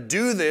servant,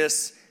 do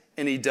this,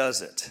 and he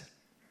does it.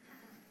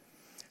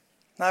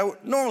 Now, I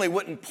normally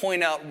wouldn't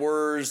point out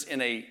words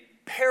in a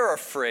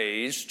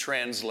paraphrase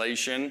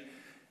translation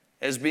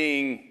as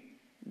being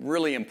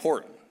really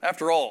important.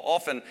 After all,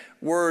 often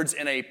words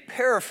in a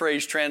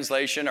paraphrase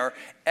translation are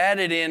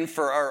added in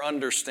for our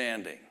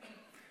understanding.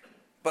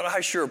 But I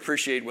sure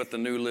appreciate what the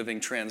New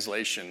Living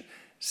Translation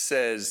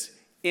says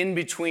in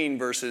between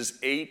verses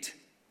 8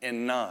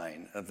 and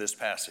 9 of this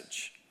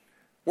passage.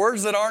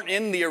 Words that aren't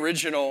in the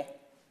original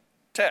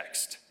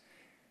text.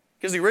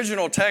 Because the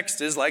original text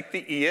is like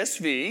the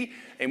ESV,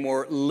 a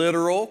more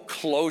literal,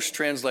 close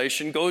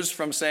translation, goes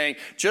from saying,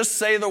 just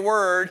say the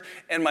word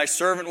and my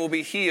servant will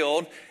be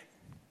healed.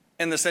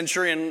 And the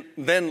centurion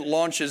then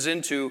launches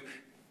into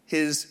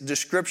his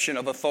description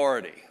of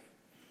authority.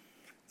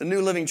 The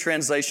New Living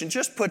Translation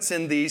just puts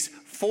in these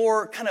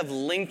 4 kind of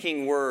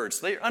linking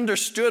words. They're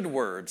understood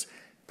words,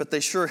 but they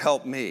sure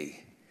help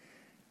me.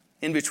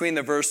 In between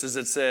the verses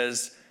it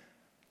says,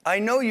 I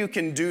know you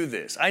can do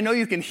this. I know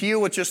you can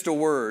heal with just a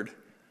word.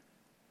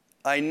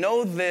 I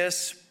know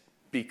this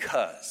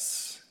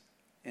because,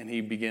 and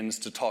he begins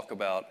to talk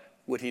about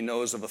what he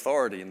knows of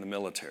authority in the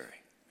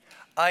military.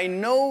 I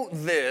know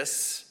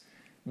this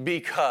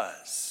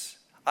because.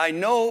 I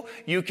know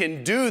you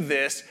can do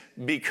this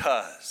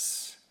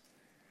because.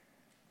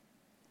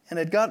 And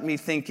it got me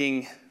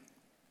thinking,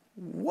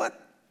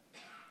 what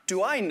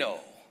do I know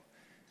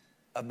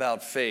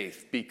about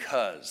faith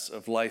because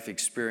of life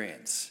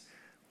experience?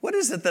 What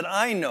is it that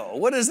I know?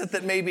 What is it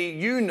that maybe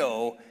you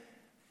know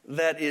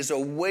that is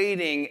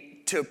awaiting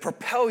to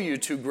propel you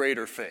to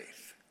greater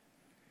faith?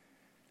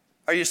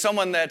 Are you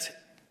someone that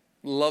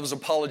loves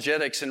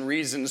apologetics and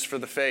reasons for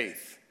the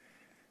faith?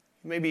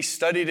 Maybe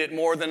studied it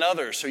more than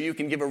others so you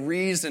can give a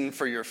reason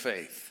for your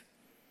faith.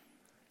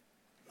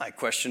 My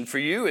question for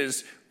you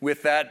is,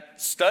 with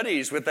that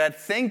studies, with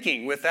that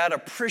thinking, with that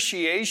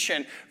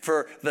appreciation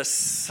for the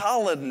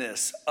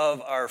solidness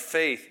of our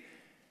faith,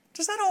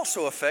 does that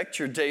also affect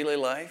your daily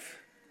life?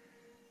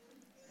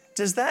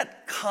 Does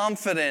that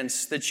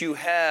confidence that you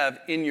have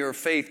in your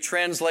faith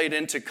translate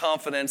into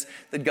confidence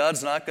that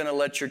God's not going to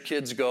let your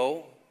kids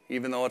go,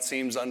 even though it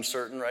seems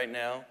uncertain right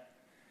now?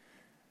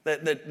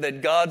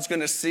 That God's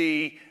going to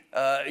see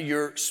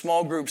your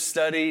small group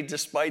study,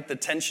 despite the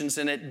tensions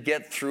in it,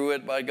 get through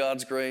it by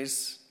God's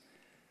grace?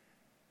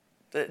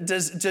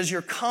 Does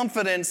your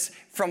confidence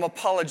from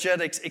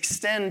apologetics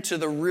extend to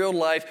the real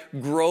life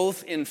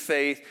growth in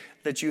faith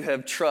that you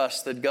have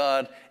trust that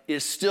God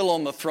is still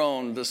on the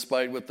throne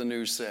despite what the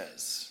news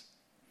says?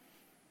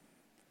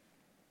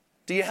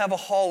 Do you have a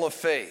hall of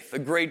faith, a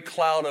great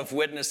cloud of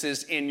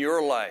witnesses in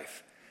your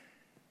life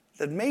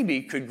that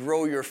maybe could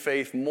grow your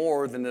faith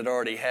more than it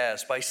already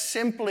has by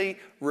simply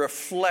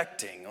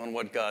reflecting on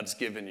what God's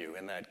given you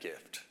in that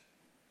gift?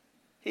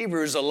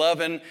 Hebrews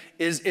 11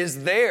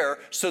 is there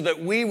so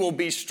that we will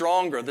be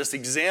stronger. This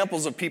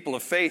examples of people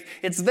of faith.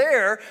 It's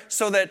there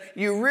so that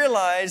you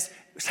realize,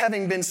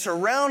 having been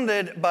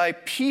surrounded by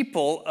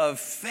people of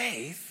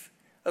faith,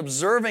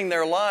 observing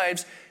their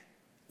lives,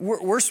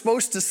 we're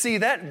supposed to see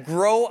that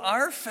grow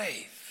our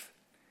faith,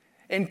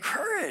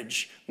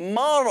 encourage,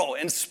 model,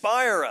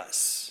 inspire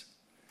us.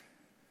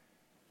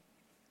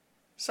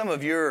 Some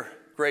of your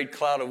great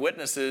cloud of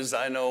witnesses,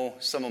 I know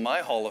some of my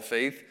hall of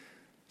faith,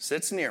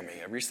 sits near me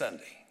every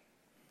Sunday.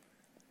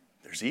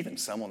 There's even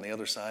some on the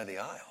other side of the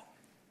aisle.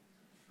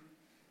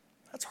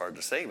 That's hard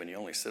to say when you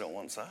only sit on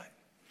one side.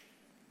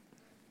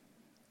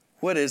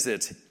 What is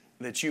it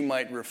that you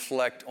might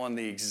reflect on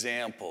the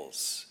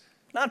examples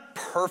Not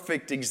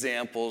perfect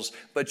examples,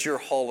 but your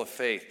hall of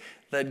faith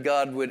that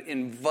God would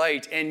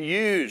invite and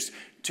use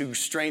to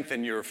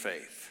strengthen your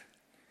faith.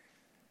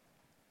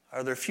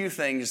 Are there few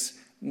things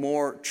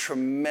more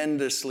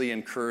tremendously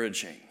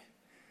encouraging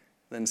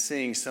than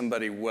seeing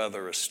somebody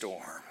weather a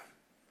storm?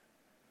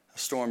 A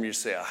storm you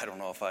say, I don't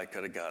know if I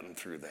could have gotten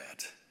through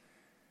that.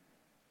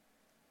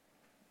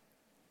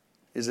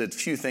 Is it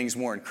few things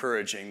more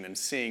encouraging than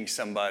seeing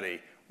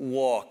somebody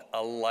walk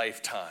a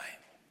lifetime,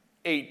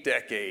 8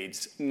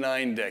 decades,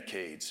 9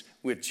 decades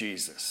with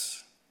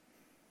Jesus?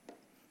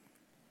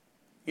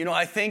 You know,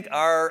 I think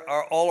our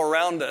all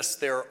around us,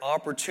 there are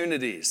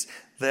opportunities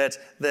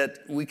that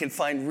we can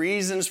find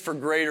reasons for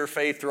greater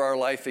faith through our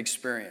life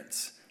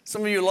experience.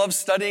 Some of you love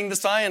studying the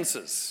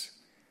sciences.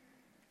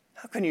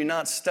 How can you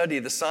not study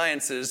the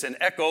sciences and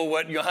echo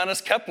what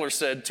Johannes Kepler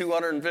said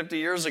 250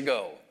 years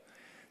ago?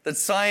 That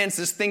science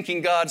is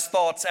thinking God's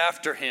thoughts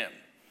after him.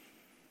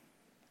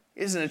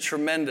 Isn't it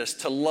tremendous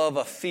to love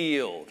a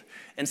field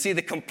and see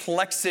the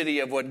complexity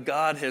of what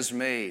God has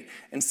made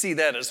and see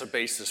that as a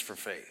basis for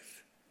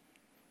faith?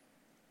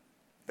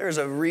 There's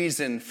a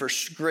reason for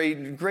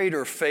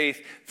greater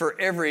faith for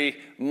every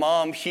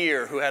mom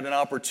here who had an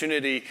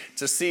opportunity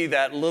to see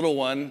that little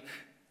one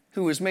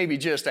who was maybe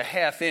just a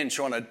half inch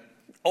on an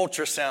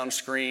ultrasound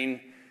screen,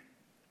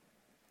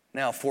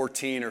 now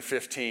 14 or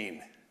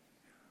 15,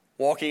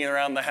 walking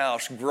around the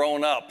house,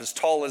 grown up, as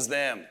tall as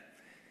them,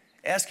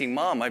 asking,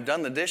 Mom, I've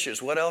done the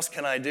dishes. What else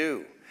can I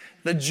do?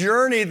 The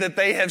journey that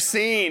they have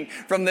seen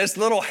from this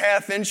little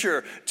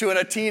half-incher to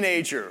a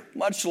teenager,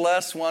 much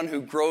less one who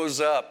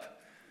grows up.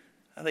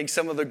 I think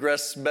some of the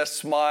best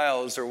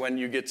smiles are when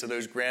you get to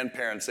those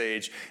grandparents'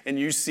 age and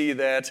you see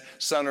that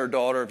son or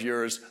daughter of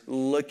yours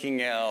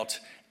looking out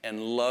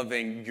and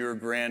loving your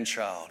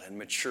grandchild and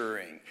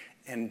maturing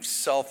and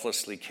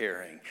selflessly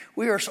caring.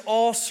 We are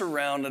all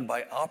surrounded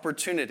by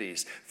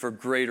opportunities for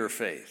greater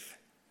faith.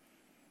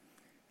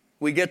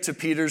 We get to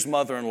Peter's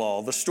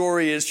mother-in-law. The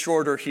story is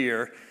shorter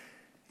here.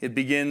 It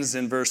begins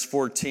in verse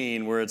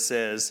 14 where it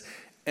says,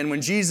 And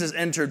when Jesus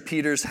entered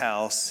Peter's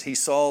house, he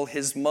saw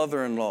his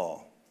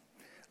mother-in-law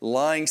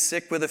lying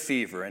sick with a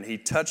fever, and he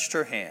touched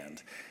her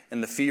hand,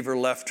 and the fever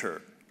left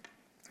her.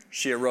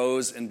 She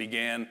arose and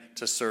began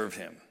to serve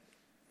him.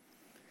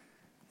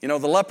 You know,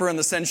 the leper and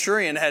the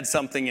centurion had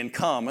something in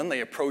common. They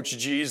approached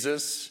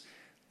Jesus.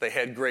 They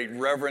had great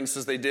reverence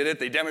as they did it.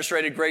 They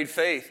demonstrated great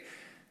faith.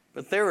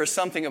 But there was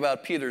something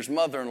about Peter's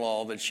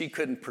mother-in-law that she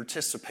couldn't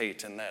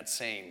participate in that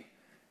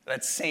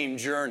same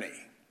journey.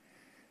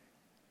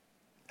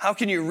 How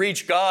can you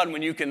reach God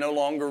when you can no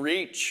longer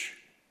reach?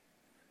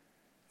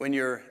 When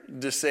you're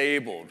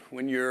disabled,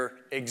 when you're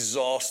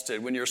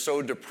exhausted, when you're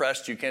so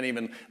depressed you can't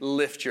even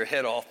lift your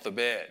head off the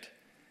bed.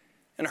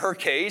 In her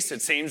case,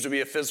 it seems to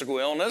be a physical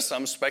illness.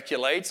 Some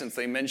speculate, since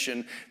they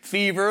mention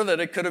fever, that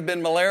it could have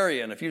been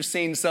malaria. And if you've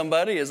seen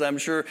somebody, as I'm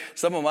sure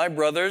some of my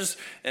brothers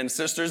and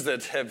sisters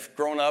that have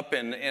grown up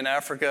in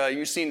Africa,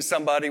 you've seen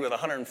somebody with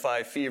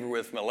 105 fever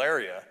with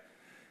malaria,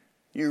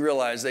 you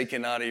realize they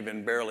cannot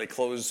even barely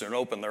close and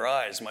open their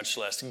eyes, much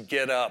less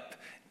get up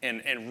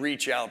and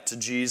reach out to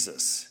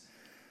Jesus.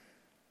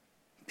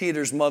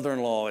 Peter's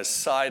mother-in-law is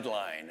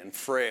sidelined and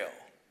frail.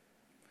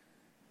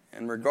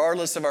 And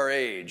regardless of our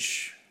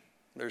age,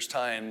 there's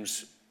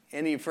times,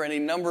 for any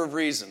number of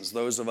reasons,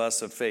 those of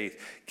us of faith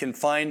can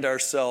find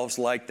ourselves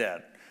like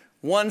that.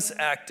 Once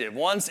active,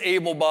 once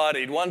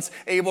able-bodied, once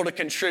able to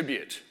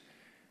contribute.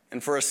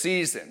 And for a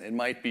season, it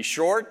might be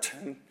short,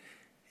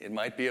 it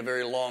might be a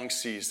very long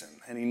season.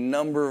 Any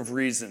number of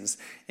reasons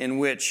in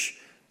which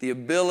the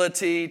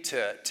ability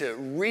to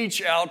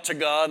reach out to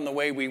God in the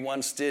way we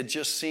once did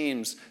just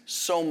seems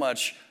so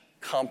much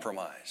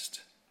compromised.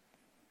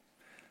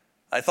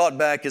 I thought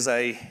back as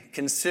I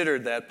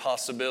considered that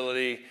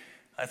possibility,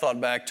 I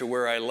thought back to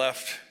where I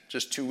left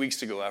just 2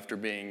 weeks ago after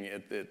being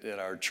at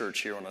our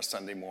church here on a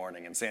Sunday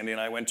morning. And Sandy and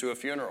I went to a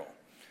funeral.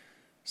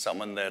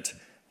 Someone that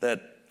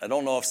I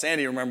don't know if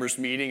Sandy remembers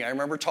meeting. I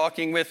remember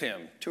talking with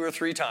him 2 or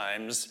 3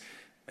 times,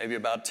 maybe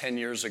about 10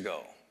 years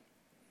ago.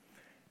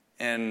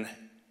 And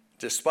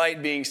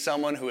despite being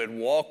someone who had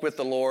walked with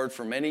the Lord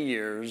for many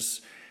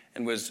years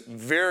and was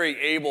very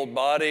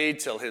able-bodied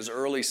till his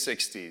early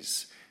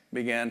 60s,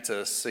 began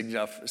to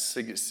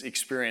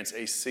experience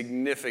a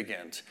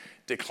significant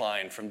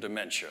decline from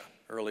dementia,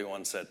 early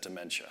onset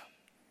dementia.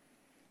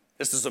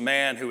 This is a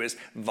man who is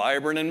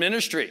vibrant in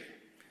ministry.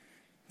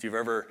 If you've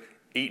ever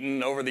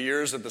eaten over the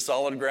years at the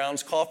Solid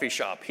Grounds coffee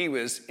shop, he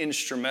was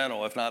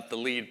instrumental, if not the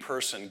lead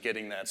person,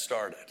 getting that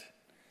started.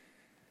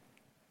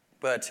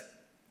 But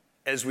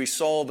as we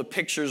saw the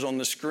pictures on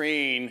the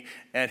screen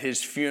at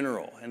his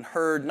funeral and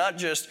heard not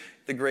just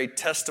the great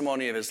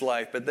testimony of his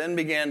life, but then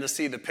began to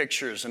see the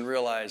pictures and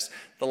realize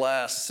the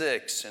last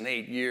 6 and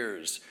 8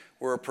 years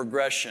were a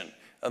progression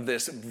of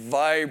this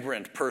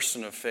vibrant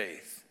person of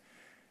faith,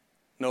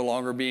 no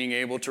longer being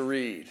able to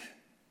read,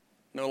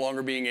 no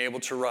longer being able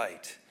to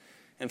write,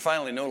 and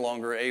finally no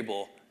longer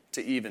able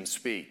to even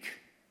speak.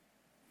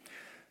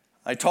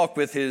 I talked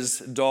with his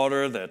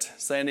daughter that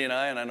Sandy and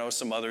I know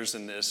some others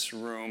in this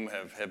room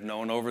have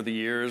known over the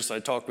years. I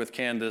talked with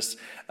Candace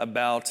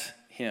about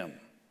him.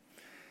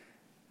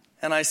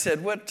 And I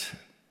said, what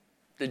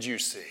did you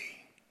see?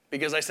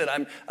 Because I said,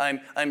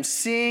 I'm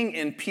seeing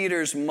in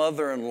Peter's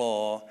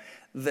mother-in-law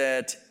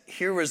that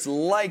here was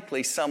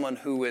likely someone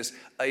who was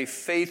a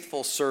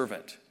faithful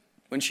servant.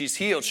 When she's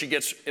healed, she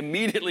gets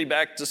immediately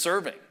back to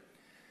serving.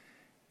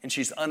 And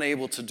she's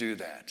unable to do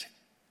that.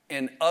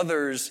 And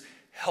others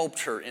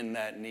helped her in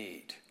that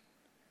need.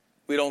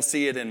 We don't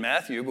see it in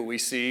Matthew, but we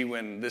see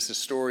when this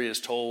story is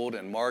told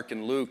in Mark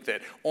and Luke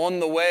that on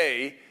the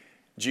way,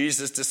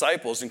 Jesus'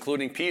 disciples,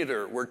 including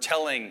Peter, were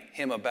telling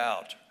him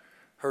about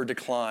her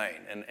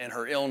decline and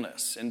her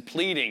illness and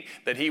pleading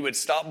that he would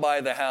stop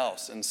by the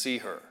house and see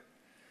her.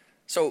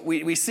 So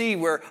we see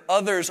where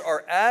others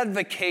are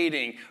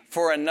advocating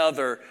for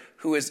another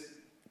who is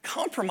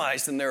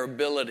compromised in their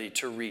ability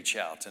to reach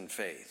out in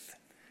faith.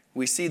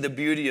 We see the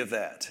beauty of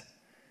that.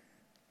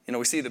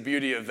 We see the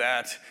beauty of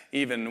that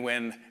even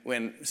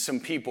when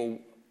some people,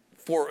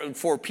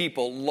 four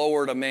people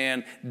lowered a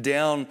man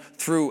down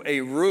through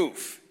a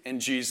roof and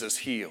Jesus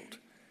healed.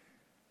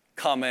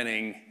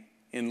 Commenting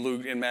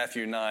in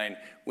Matthew 9,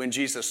 when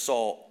Jesus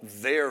saw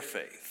their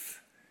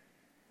faith,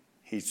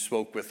 he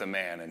spoke with the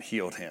man and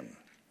healed him.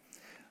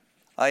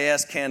 I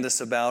asked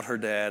Candace about her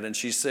dad, and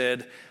she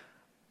said,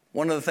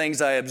 one of the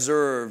things I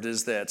observed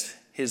is that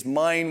his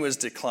mind was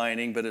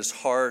declining, but his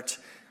heart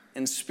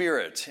and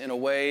spirit, in a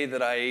way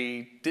that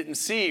I didn't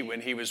see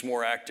when he was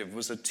more active,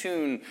 was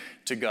attuned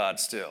to God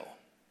still.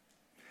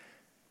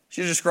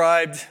 She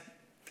described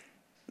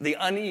the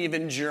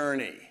uneven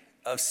journey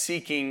of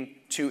seeking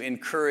to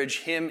encourage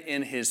him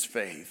in his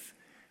faith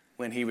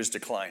when he was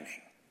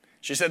declining.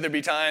 She said there'd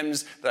be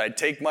times that I'd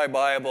take my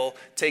Bible,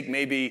 take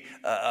maybe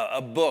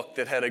a book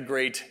that had a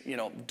great,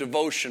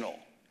 devotional.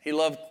 He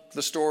loved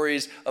the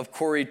stories of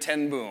Corrie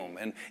ten Boom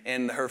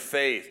and her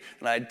faith,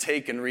 and I'd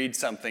take and read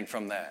something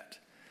from that.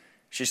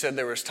 She said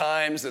there was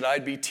times that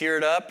I'd be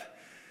teared up,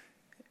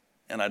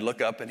 and I'd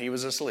look up and he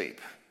was asleep.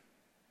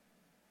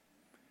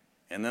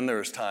 And then there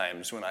was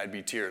times when I'd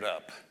be teared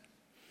up,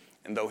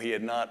 and though he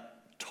had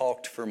not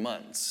talked for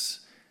months,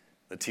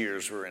 the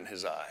tears were in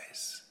his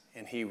eyes,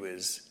 and he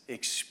was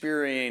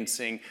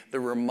experiencing the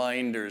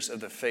reminders of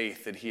the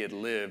faith that he had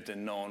lived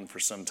and known for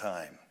some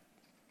time.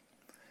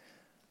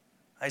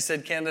 I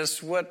said,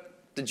 Candace,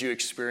 what did you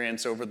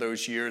experience over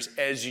those years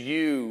as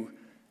you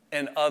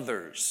and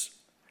others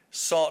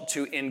sought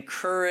to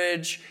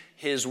encourage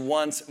his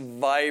once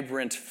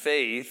vibrant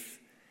faith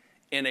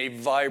in a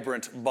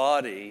vibrant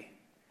body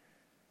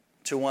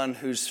to one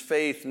whose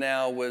faith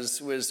now was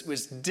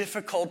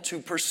difficult to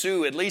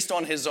pursue, at least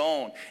on his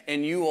own,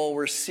 and you all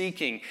were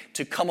seeking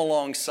to come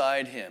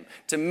alongside him,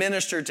 to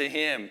minister to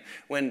him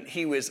when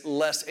he was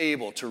less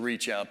able to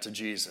reach out to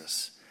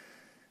Jesus?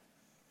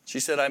 She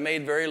said, I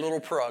made very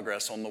little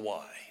progress on the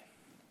why.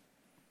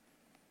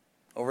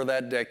 Over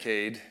that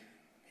decade,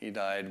 he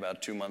died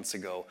about 2 months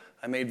ago,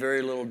 I made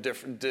very little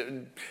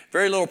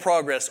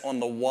progress on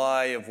the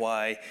why of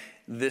why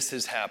this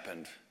has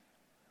happened.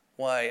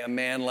 Why a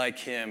man like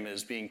him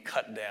is being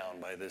cut down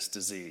by this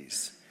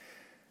disease.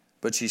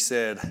 But she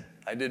said,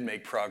 I did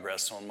make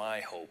progress on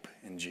my hope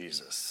in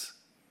Jesus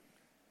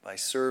by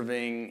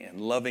serving and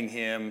loving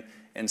him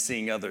and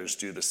seeing others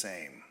do the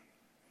same.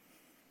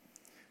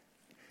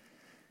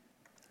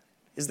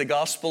 Is the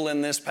gospel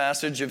in this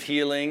passage of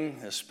healing,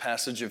 this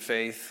passage of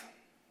faith?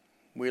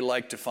 We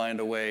like to find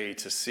a way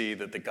to see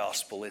that the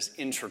gospel is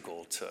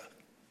integral to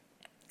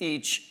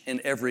each and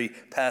every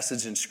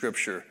passage in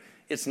Scripture.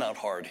 It's not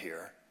hard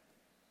here.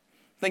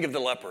 Think of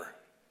the leper.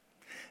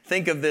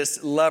 Think of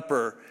this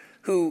leper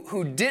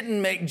who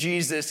didn't make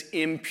Jesus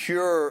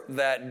impure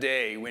that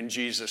day when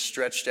Jesus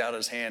stretched out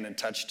his hand and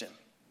touched him.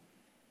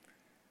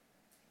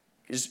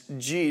 Because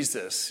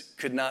Jesus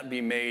could not be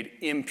made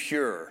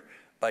impure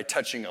by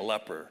touching a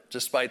leper,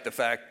 despite the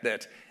fact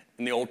that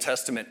in the Old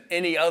Testament,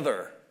 any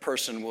other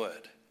person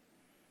would.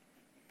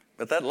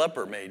 But that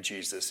leper made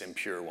Jesus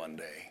impure one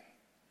day.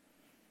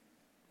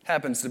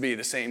 Happens to be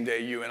the same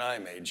day you and I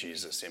made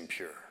Jesus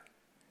impure.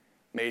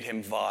 Made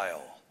him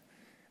vile.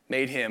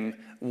 Made him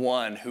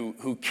one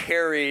who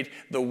carried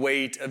the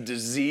weight of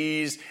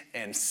disease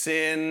and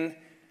sin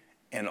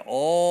and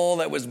all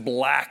that was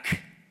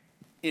black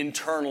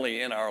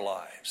internally in our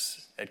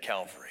lives at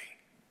Calvary.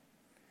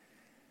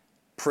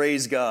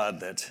 Praise God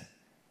that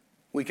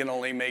we can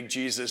only make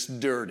Jesus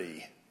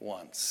dirty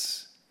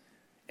once,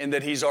 and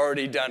that he's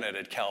already done it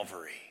at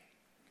Calvary.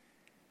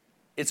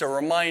 It's a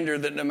reminder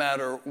that no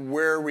matter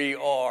where we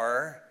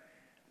are,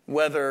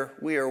 whether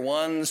we are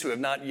ones who have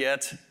not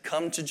yet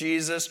come to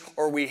Jesus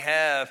or we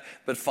have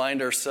but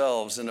find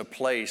ourselves in a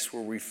place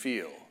where we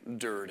feel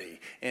dirty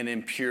and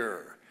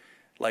impure,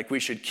 like we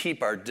should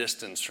keep our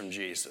distance from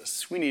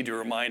Jesus, we need to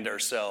remind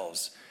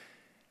ourselves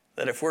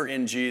that if we're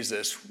in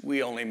Jesus,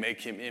 we only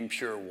make him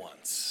impure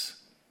once,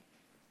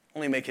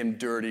 only make him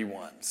dirty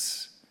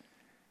once.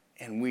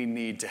 And we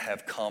need to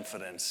have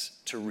confidence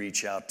to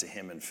reach out to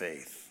him in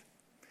faith.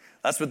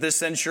 That's what this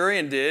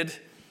centurion did.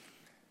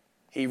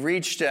 He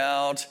reached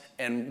out,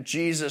 and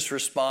Jesus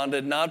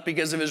responded, not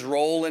because of his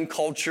role in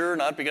culture,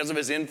 not because of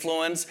his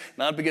influence,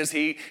 not because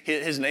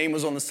his name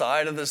was on the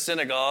side of the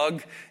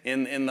synagogue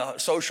in the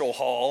social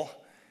hall.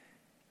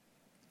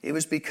 It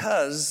was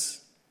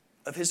because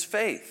of his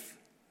faith.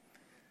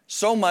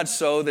 So much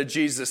so that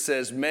Jesus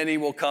says, many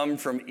will come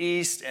from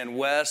east and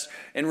west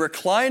and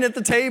recline at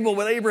the table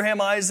with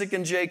Abraham, Isaac,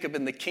 and Jacob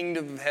in the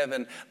kingdom of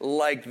heaven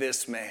like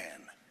this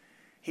man.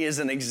 He is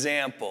an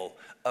example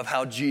of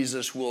how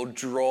Jesus will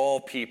draw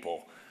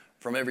people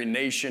from every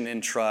nation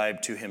and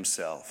tribe to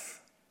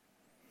himself.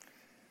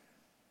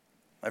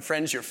 My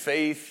friends, your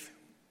faith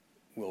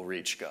will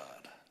reach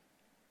God.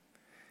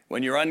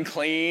 When you're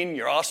unclean,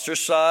 you're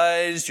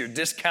ostracized, you're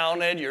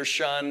discounted, you're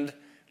shunned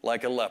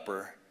like a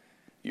leper,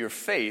 your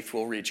faith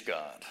will reach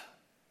God.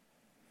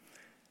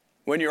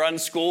 When you're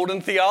unschooled in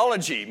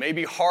theology,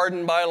 maybe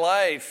hardened by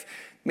life,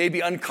 maybe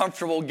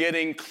uncomfortable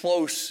getting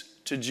close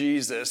to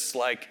Jesus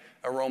like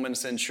a Roman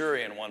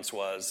centurion once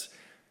was,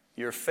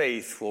 your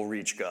faith will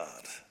reach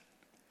God.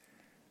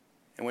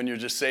 And when you're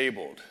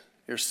disabled,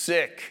 you're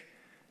sick,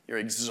 you're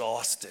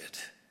exhausted,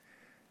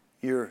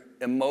 you're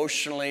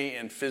emotionally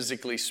and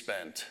physically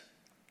spent,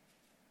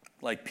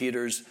 like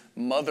Peter's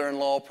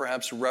mother-in-law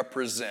perhaps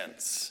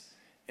represents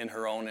in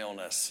her own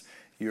illness,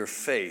 your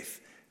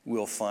faith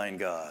will find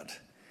God.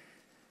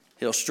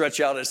 He'll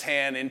stretch out his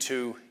hand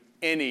into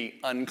any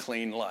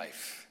unclean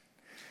life.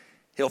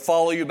 He'll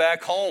follow you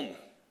back home.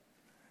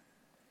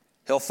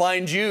 He'll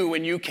find you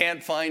when you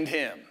can't find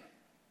him.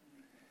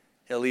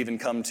 He'll even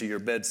come to your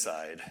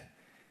bedside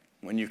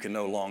when you can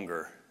no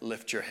longer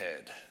lift your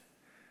head.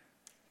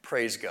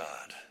 Praise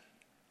God.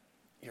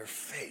 Your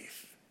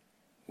faith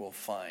will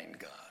find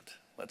God.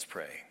 Let's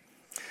pray.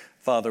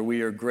 Father,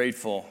 we are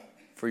grateful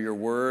for your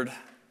word.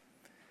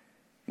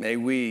 May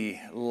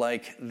we,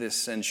 like this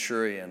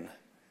centurion,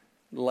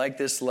 like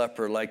this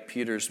leper, like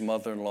Peter's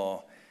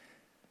mother-in-law,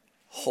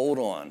 hold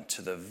on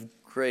to the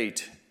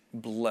great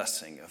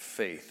blessing of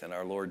faith in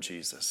our Lord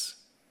Jesus.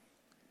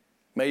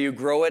 May you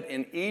grow it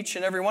in each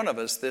and every one of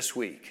us this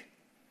week.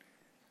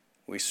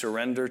 We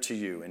surrender to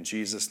you in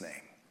Jesus'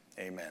 name.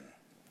 Amen.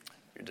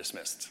 You're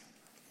dismissed.